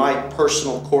penalty in my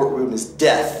personal courtroom is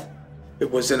death.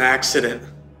 It was an accident.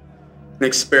 An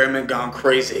experiment gone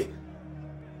crazy.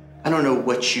 I don't know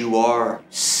what you are,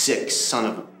 sick son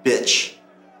of a bitch.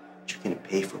 But you're gonna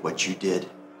pay for what you did.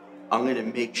 I'm gonna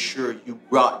make sure you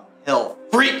rot in hell,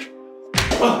 freak!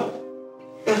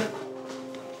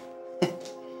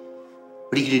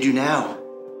 What are you gonna do now?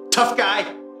 Tough guy?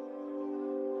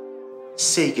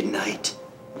 Say goodnight.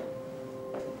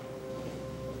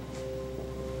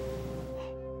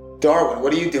 Darwin,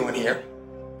 what are you doing here?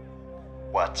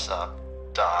 What's up,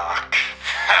 Doc?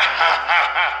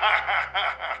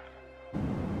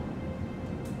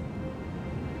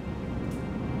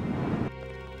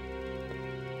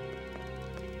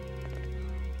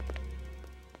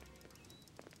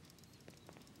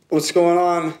 What's going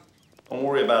on? Don't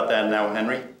worry about that now,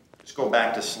 Henry. Just go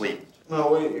back to sleep.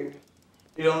 No, wait.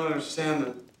 You don't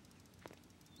understand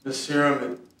the serum.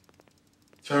 It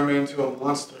turned me into a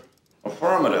monster.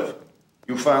 Affirmative.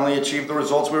 You finally achieved the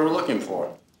results we were looking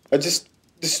for. I just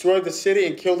destroyed the city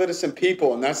and killed innocent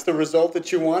people, and that's the result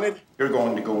that you wanted? You're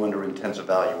going to go under intense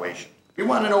evaluation. We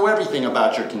want to know everything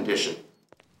about your condition.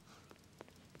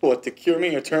 What, to cure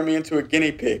me or turn me into a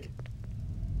guinea pig?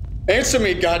 Answer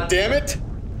me, goddammit!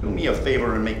 Do me a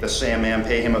favor and make the Sandman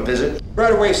pay him a visit.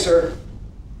 Right away, sir.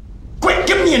 Quick,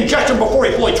 give him the injection before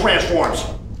he fully transforms.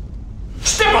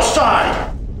 Step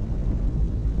aside!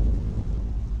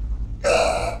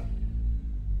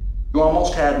 You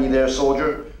almost had me there,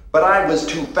 soldier, but I was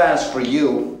too fast for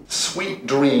you. Sweet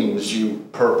dreams, you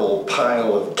purple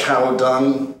pile of cow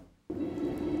dung.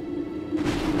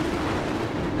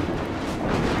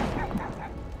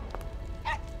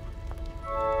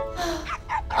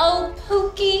 Oh,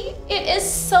 Pookie, it is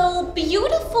so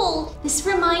beautiful. This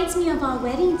reminds me of our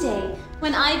wedding day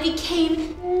when I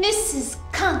became Mrs.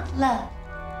 Kastl.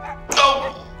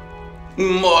 Oh,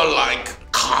 more like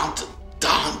can't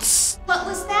dance. What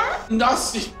was that?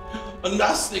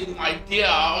 Nothing, my dear.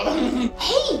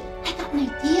 Hey, I got an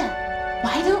idea.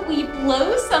 Why don't we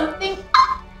blow something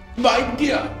up? My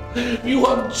dear, you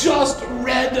have just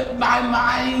read my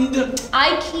mind.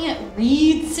 I can't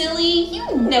read, silly.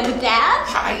 You know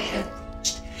that. I have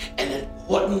reached an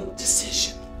important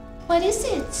decision. What is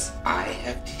it? I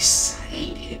have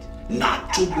decided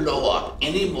not to blow up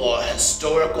any more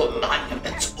historical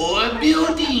monuments or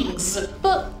buildings.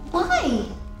 But why?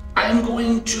 I'm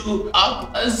going to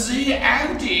up the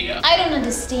ante. I don't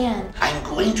understand. I'm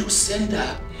going to send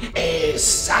a a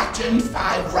Saturn V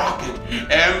rocket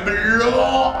and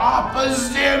blow up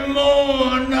the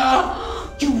moon.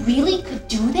 You really could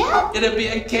do that? It'll be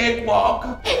a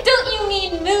cakewalk. Don't you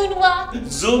mean moonwalk?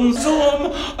 Zoom,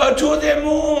 zoom to the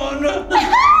moon.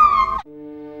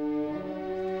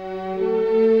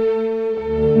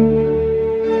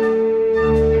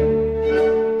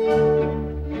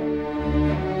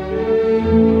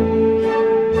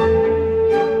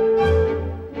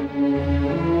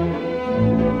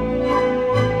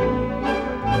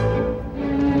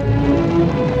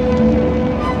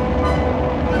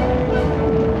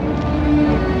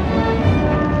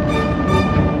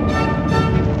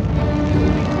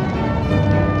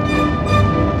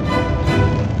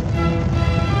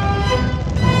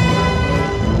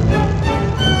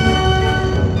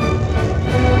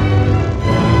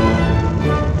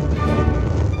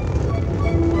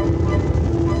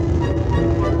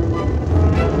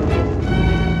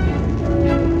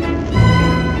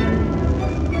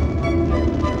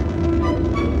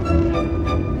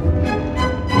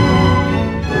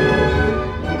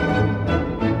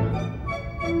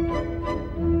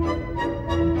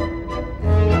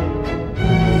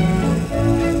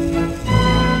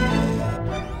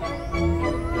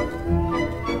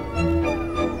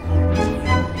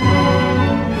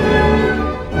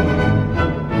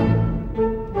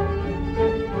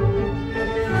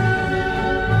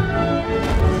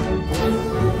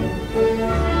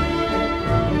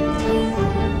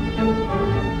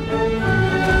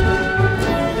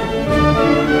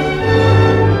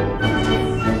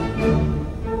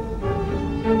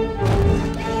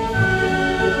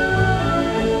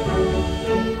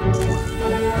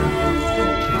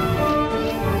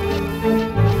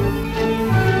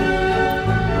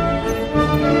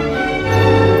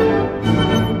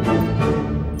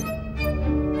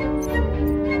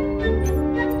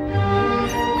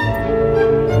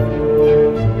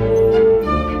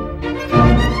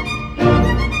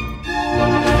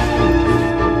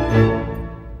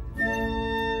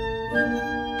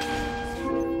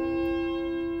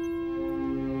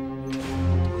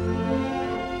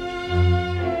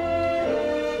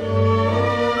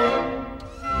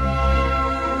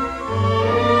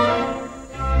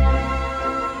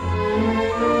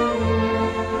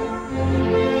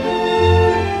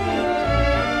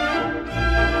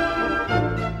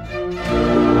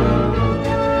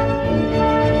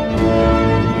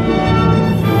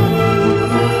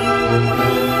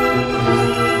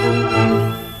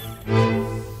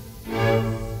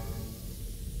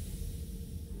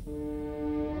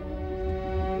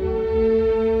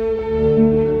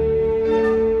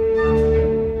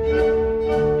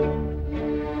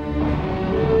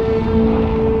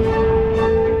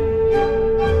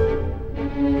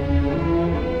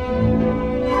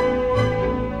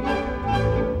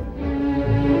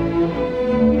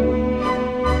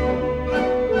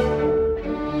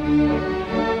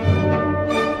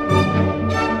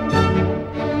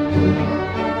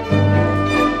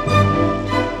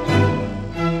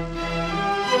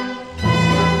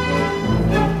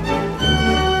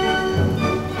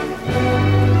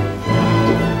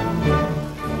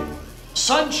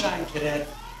 Sunshine, Cadet.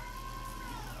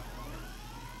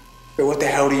 But what the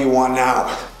hell do you want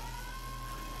now?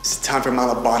 Is it time for my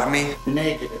lobotomy?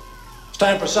 Negative. It's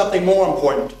time for something more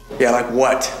important. Yeah, like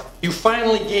what? You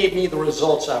finally gave me the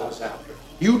results I was after.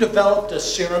 You developed a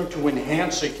serum to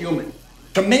enhance a human,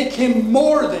 to make him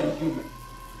more than human,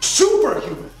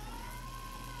 superhuman.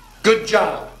 Good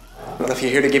job. Well, if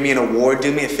you're here to give me an award,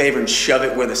 do me a favor and shove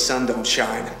it where the sun don't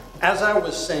shine. As I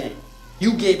was saying,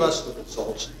 you gave us the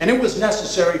results, and it was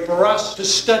necessary for us to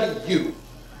study you.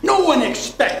 No one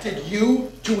expected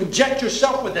you to inject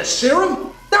yourself with a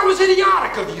serum. That was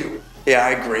idiotic of you. Yeah,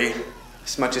 I agree.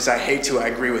 As much as I hate to, I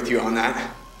agree with you on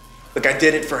that. Look, I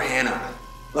did it for Hannah.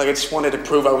 Like, I just wanted to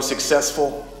prove I was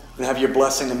successful and have your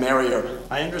blessing to marry her.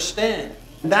 I understand.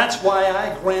 And that's why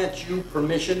I grant you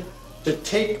permission to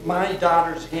take my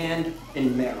daughter's hand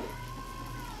in marriage.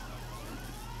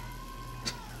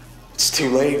 It's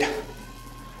too late.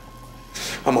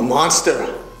 I'm a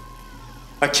monster.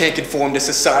 I can't conform to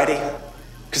society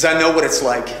because I know what it's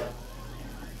like.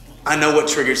 I know what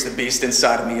triggers the beast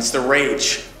inside of me. It's the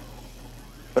rage.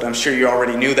 But I'm sure you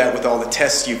already knew that with all the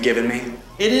tests you've given me.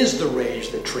 It is the rage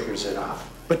that triggers it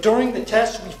off. But during the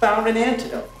test, we found an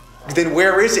antidote. Then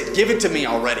where is it? Give it to me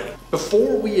already.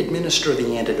 Before we administer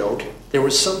the antidote, there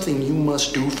is something you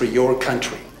must do for your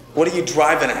country. What are you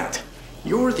driving at?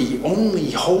 You're the only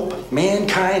hope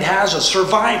mankind has of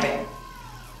surviving.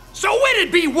 So would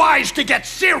it be wise to get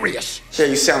serious? Yeah,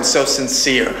 you sound so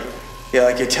sincere. Yeah,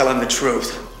 like you're telling the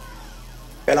truth.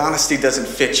 That honesty doesn't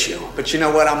fit you. But you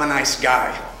know what? I'm a nice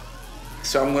guy.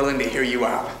 so I'm willing to hear you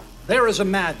out. There is a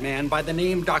madman by the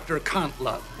name Dr.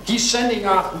 Kastl. He's sending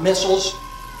off missiles,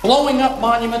 blowing up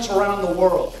monuments around the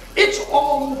world. It's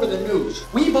all over the news.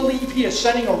 We believe he is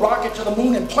sending a rocket to the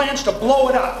moon and plans to blow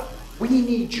it up. We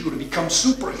need you to become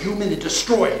superhuman and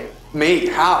destroy him. Me?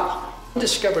 How? We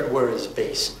discovered where his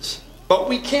base is. But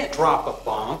we can't drop a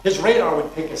bomb. His radar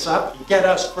would pick us up and get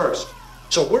us first.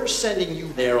 So we're sending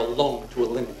you there alone to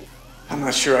eliminate him. I'm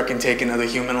not sure I can take another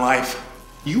human life.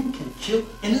 You can kill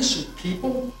innocent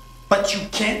people, but you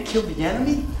can't kill the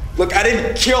enemy? Look, I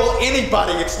didn't kill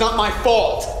anybody. It's not my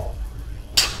fault.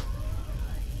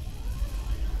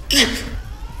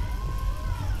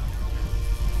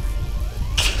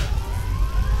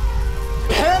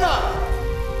 Hannah!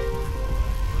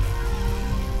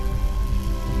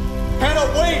 Hannah,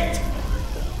 wait!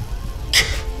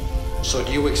 So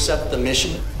do you accept the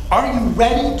mission? Are you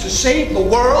ready to save the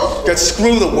world? God,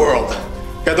 screw the world.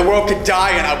 God, the world could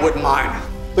die and I wouldn't mind.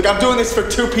 Look, I'm doing this for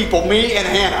two people, me and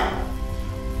Hannah.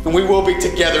 And we will be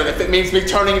together, and if it means me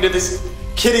turning into this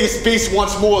hideous beast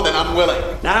once more, then I'm willing.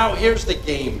 Now, here's the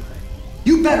game.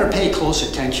 You better pay close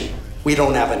attention. We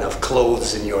don't have enough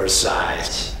clothes in your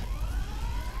size.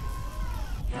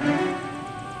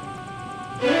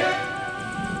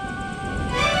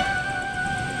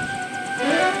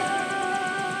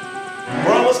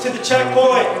 We're almost to the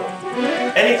checkpoint.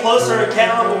 Any closer, a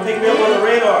Cal will pick me up on the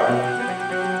radar.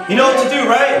 You know what to do,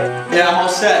 right? Yeah, I'm all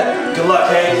set. Good luck,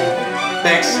 Hank.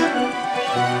 Thanks.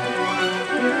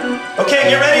 Okay,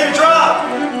 get ready to drop!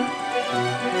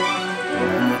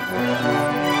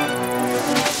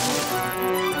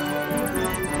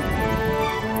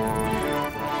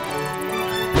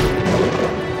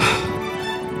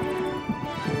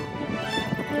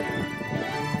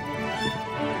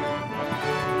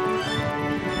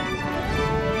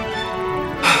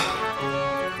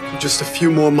 Just a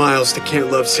few more miles to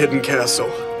Kastle's hidden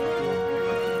castle.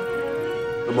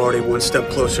 I'm already one step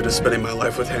closer to spending my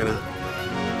life with Hannah.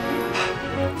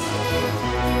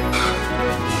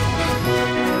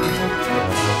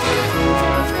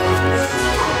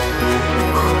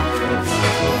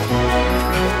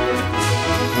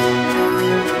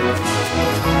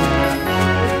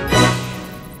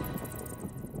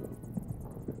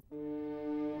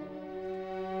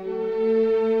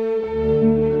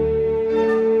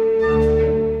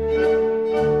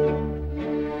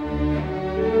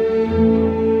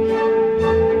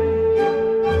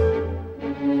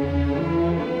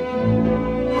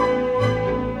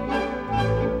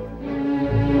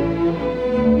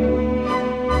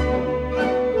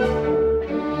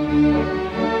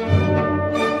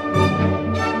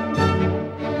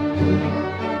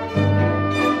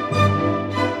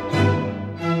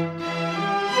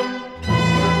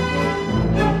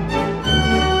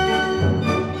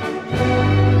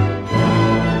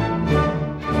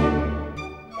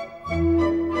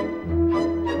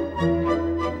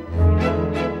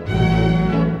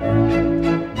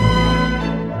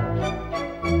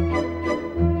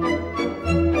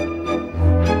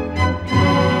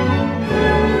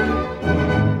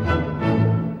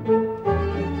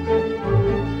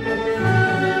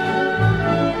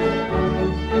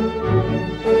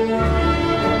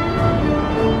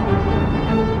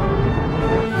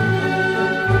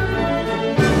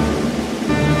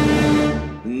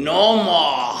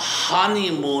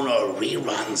 Honeymooner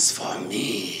reruns for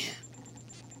me.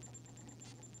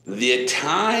 The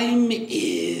time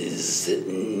is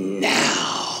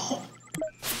now.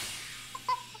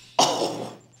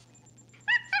 Oh.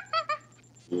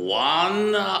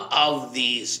 One of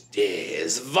these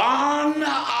days.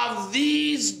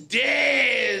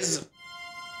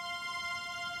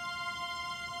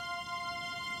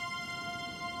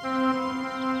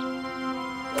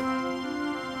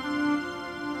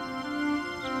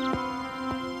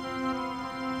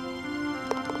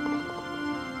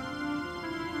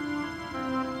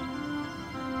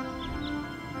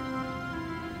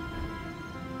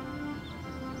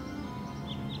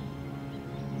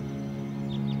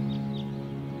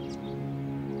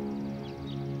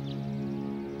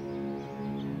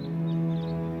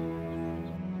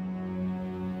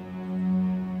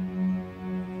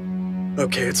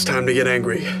 Okay, it's time to get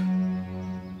angry.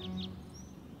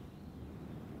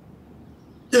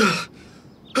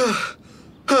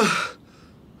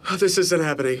 This isn't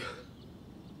happening.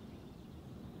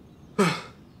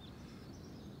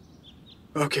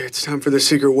 Okay, it's time for the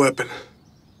secret weapon.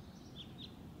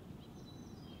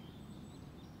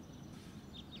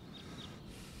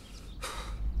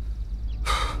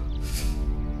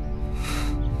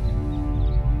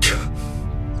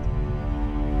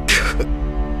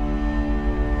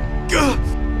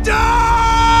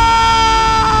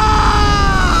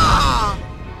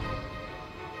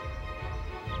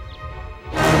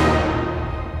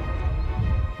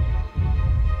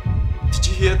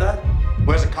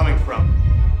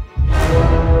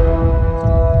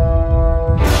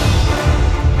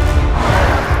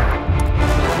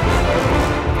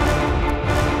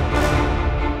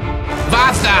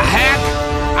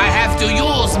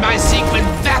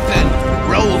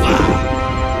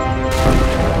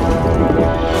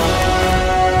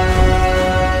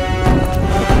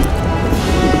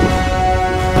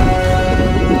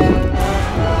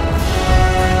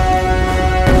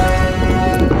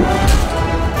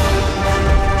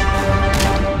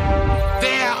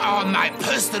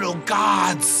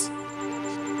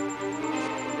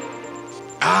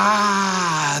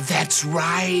 Ah, that's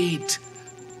right.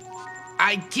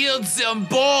 I killed them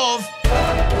both.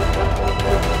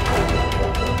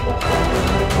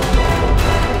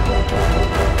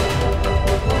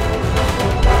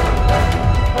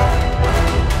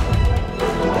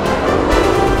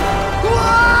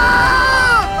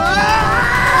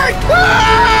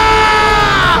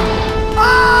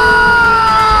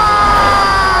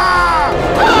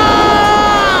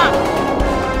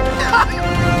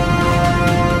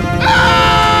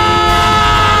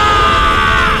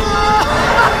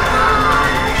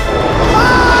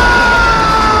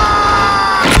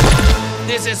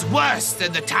 This is worse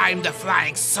than the time the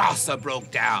flying saucer broke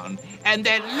down, and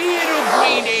that little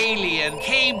green alien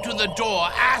came to the door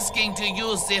asking to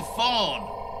use their phone.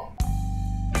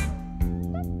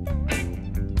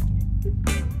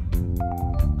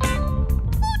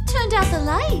 Who turned out the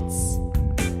lights?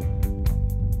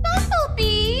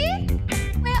 Bumblebee!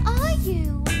 Where are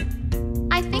you?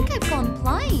 I think I've gone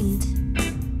blind.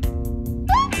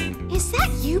 Is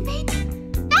that you, baby?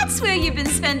 That's where you've been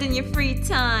spending your free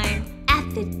time.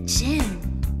 At the gym.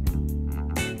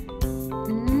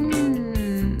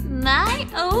 My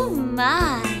oh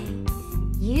my.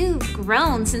 You've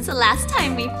grown since the last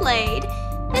time we played.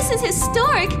 This is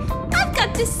historic. I've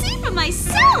got to see for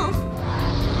myself.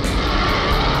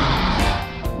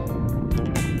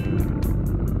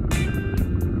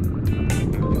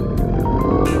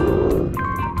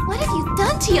 What have you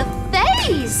done to your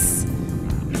face?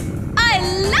 I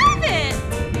love it!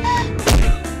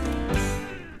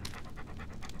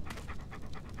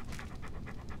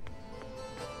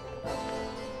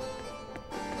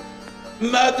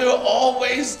 Mother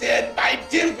always said my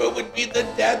temper would be the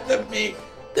death of me.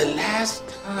 The last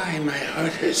time I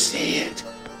heard her say it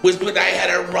was when I had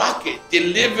a rocket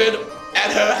delivered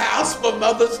at her house for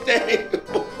Mother's Day.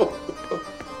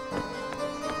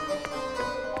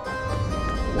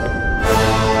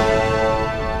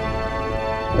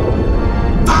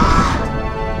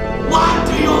 What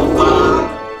do you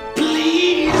want?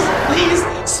 Please, please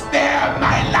spare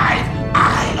my life.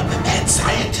 I am a mad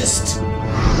scientist.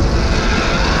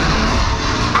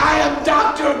 I am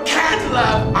Dr.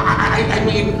 Kastl. I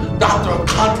mean, Dr.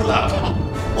 Kastl.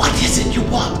 What is it you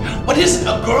want? What is it,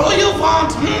 a girl you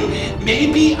want?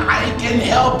 Maybe I can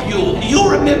help you. You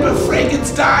remember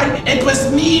Frankenstein? It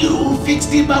was me who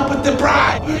fixed him up with the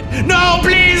bride. No,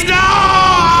 please, no!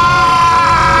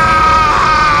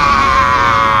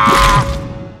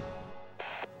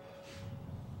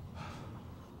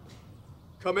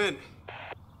 Come in.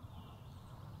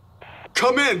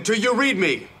 Come in. Do you read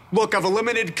me? Look, I've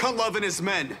eliminated Kastl and his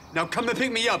men. Now come and pick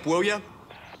me up, will ya?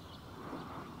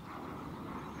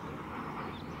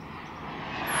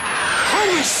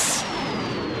 Holy sh...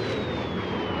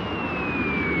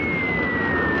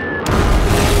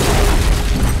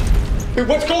 Hey,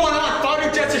 what's going on?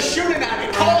 Fighter jets are shooting at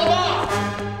me. Call them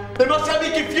off. They must have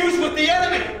me confused with the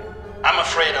enemy. I'm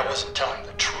afraid I wasn't telling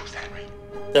the truth, Henry.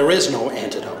 There is no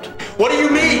antidote. What do you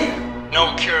mean?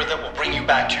 No cure that will bring you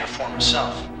back to your former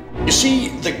self. You see,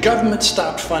 the government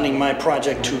stopped funding my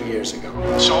project 2 years ago.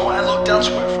 So I looked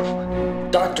elsewhere for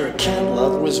funding. Dr.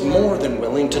 Kastl was more than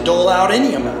willing to dole out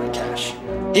any amount of cash.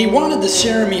 He wanted the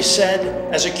serum, he said,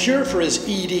 as a cure for his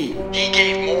ED. He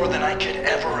gave more than I could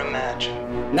ever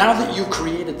imagine. Now that you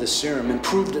created the serum and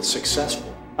proved it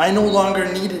successful, I no longer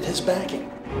needed his backing.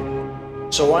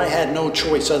 So I had no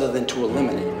choice other than to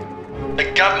eliminate it. The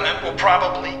government will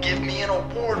probably give me an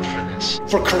award for this.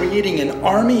 For creating an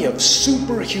army of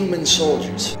superhuman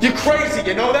soldiers. You're crazy,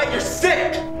 you know that? You're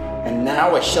sick! And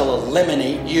now I shall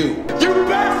eliminate you. You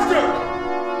bastard!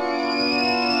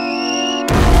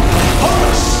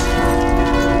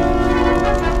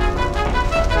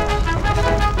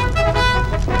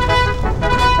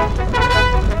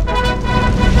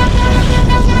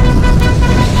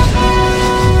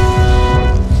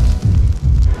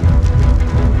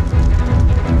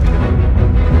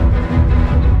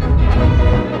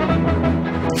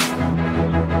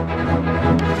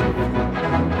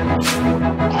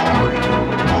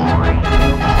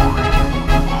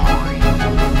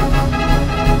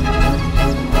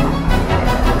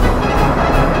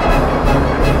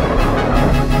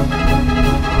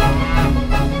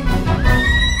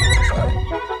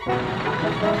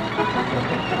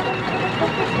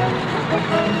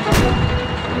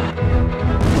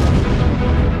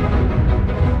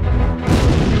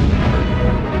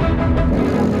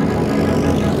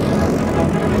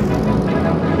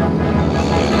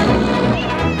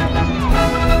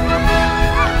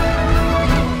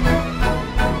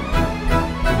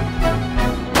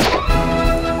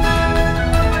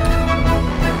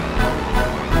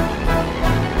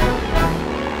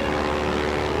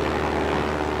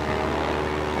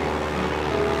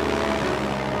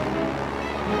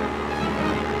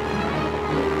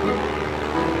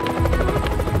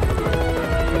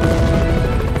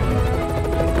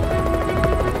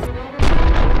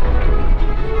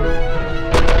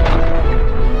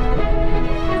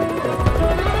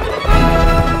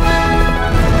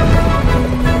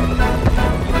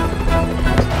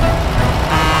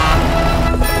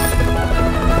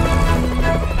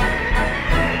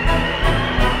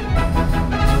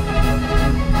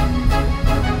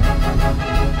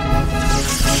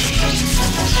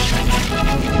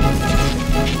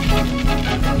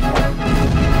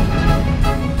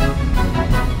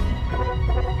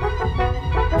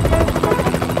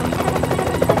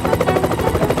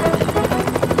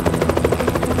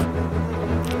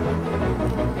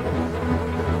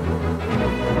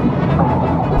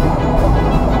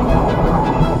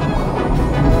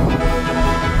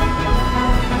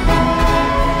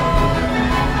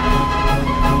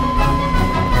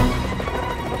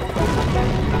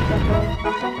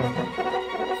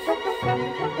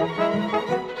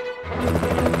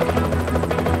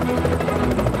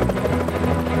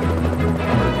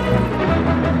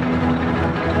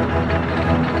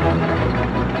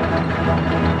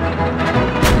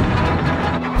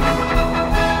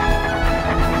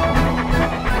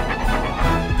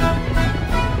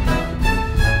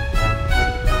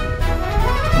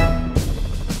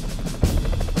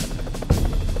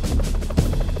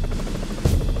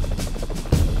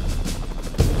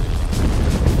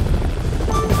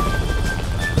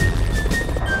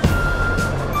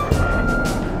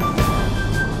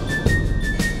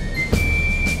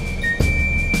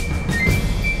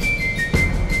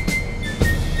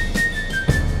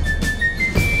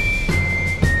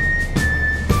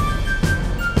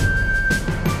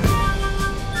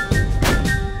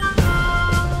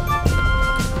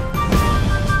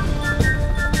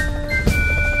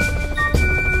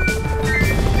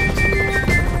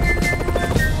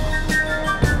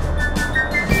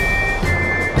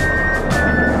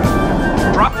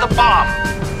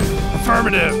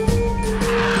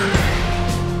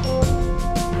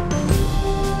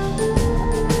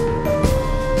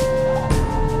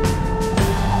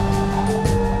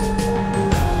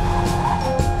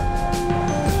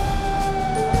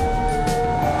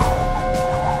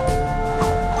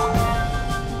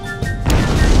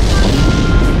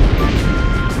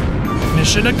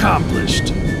 Mission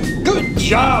accomplished. Good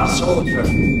job, soldier.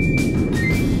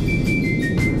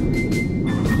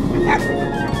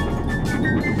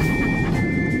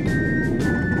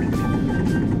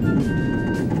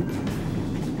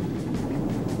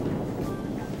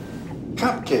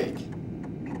 Cupcake.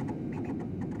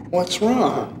 What's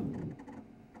wrong?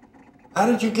 How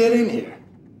did you get in here?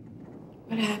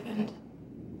 What happened?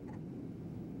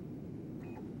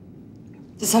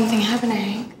 Did something happen to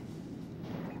Hank?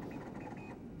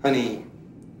 Honey,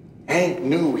 Hank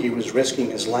knew he was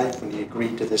risking his life when he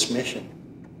agreed to this mission.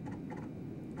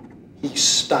 He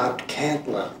stopped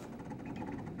Kastl.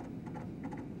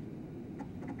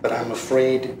 But I'm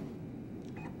afraid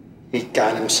he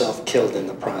got himself killed in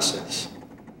the process.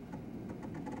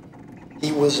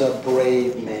 He was a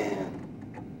brave man.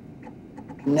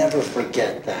 Never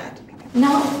forget that.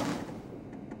 No.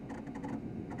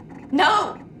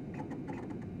 No!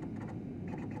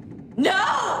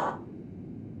 No!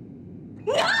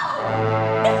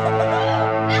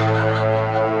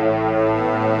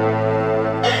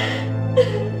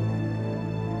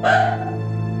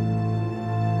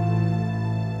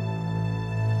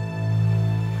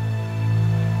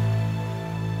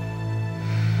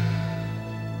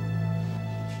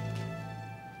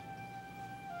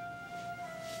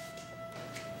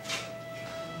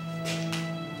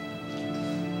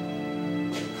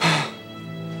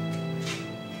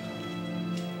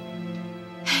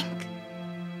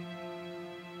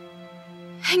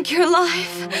 Hank, you're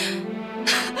alive.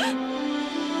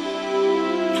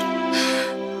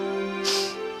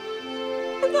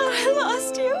 I thought I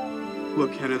lost you.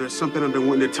 Look, Hannah, there's something I've been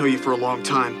wanting to tell you for a long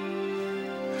time.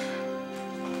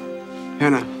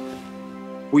 Hannah,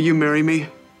 will you marry me?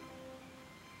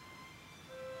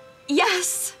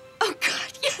 Yes. Oh,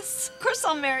 God, yes. Of course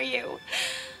I'll marry you.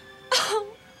 Oh.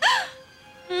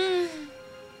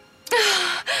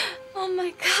 Oh,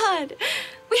 my God.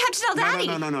 We have to tell Daddy.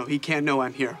 No. He can't know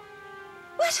I'm here.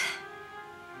 What?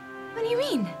 What do you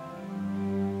mean?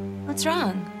 What's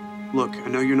wrong? Look, I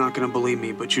know you're not gonna believe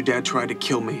me, but your dad tried to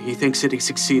kill me. He thinks that he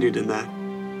succeeded in that.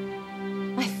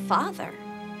 My father?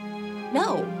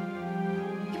 No.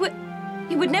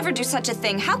 He would never do such a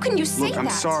thing. How can you say Look, I'm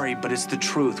that? sorry, but it's the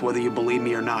truth, whether you believe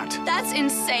me or not. That's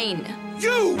insane.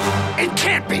 You! It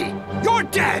can't be! You're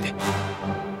dead!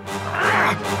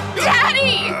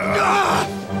 Daddy!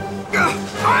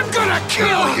 I'm gonna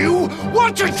kill you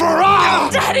once and for all!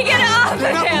 Daddy, get off of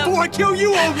Not him! before I kill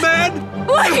you, old man!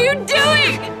 What are you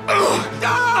doing?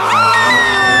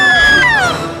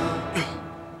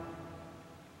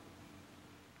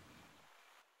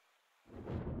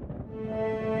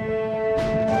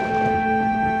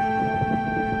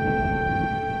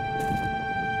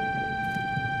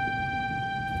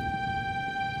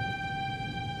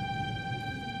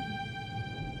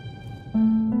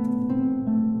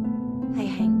 Hi,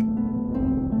 Hank.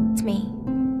 It's me.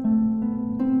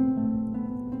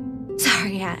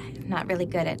 Sorry, I'm not really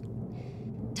good at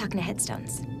talking to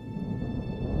headstones.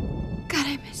 God,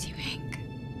 I miss you, Hank.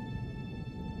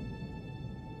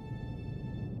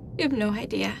 You have no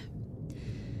idea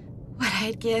what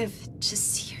I'd give to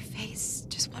see your face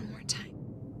just one more time.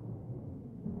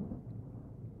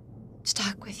 To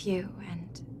talk with you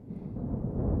and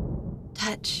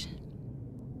touch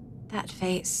that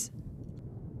face.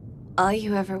 All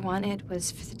you ever wanted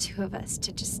was for the two of us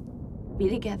to just be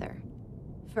together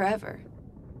forever.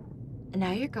 And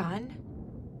now you're gone.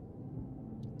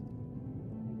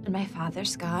 And my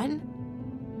father's gone.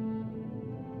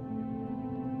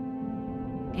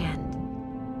 And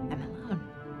I'm alone.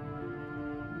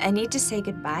 I need to say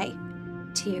goodbye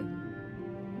to you.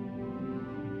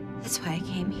 That's why I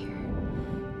came here.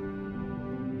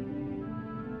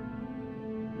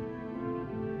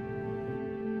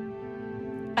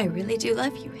 I really do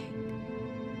love you, Hank.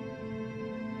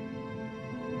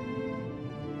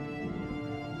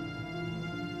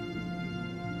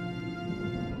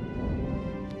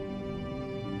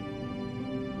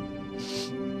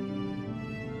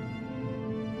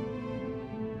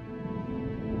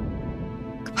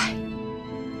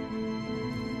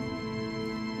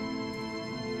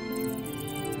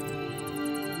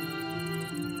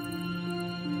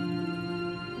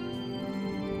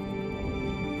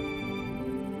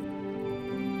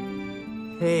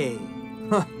 Hey.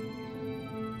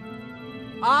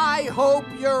 I hope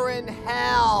you're in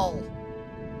hell.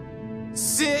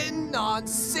 Sitting on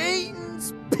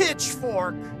Satan's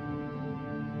pitchfork.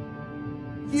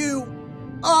 You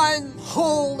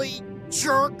unholy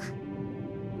jerk.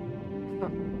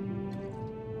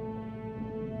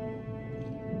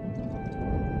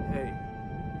 Hey.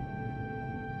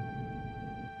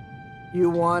 You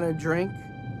want a drink?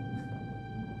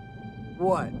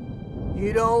 What?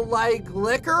 You don't like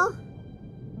liquor?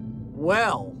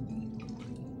 Well,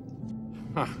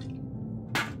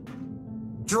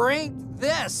 drink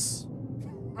this.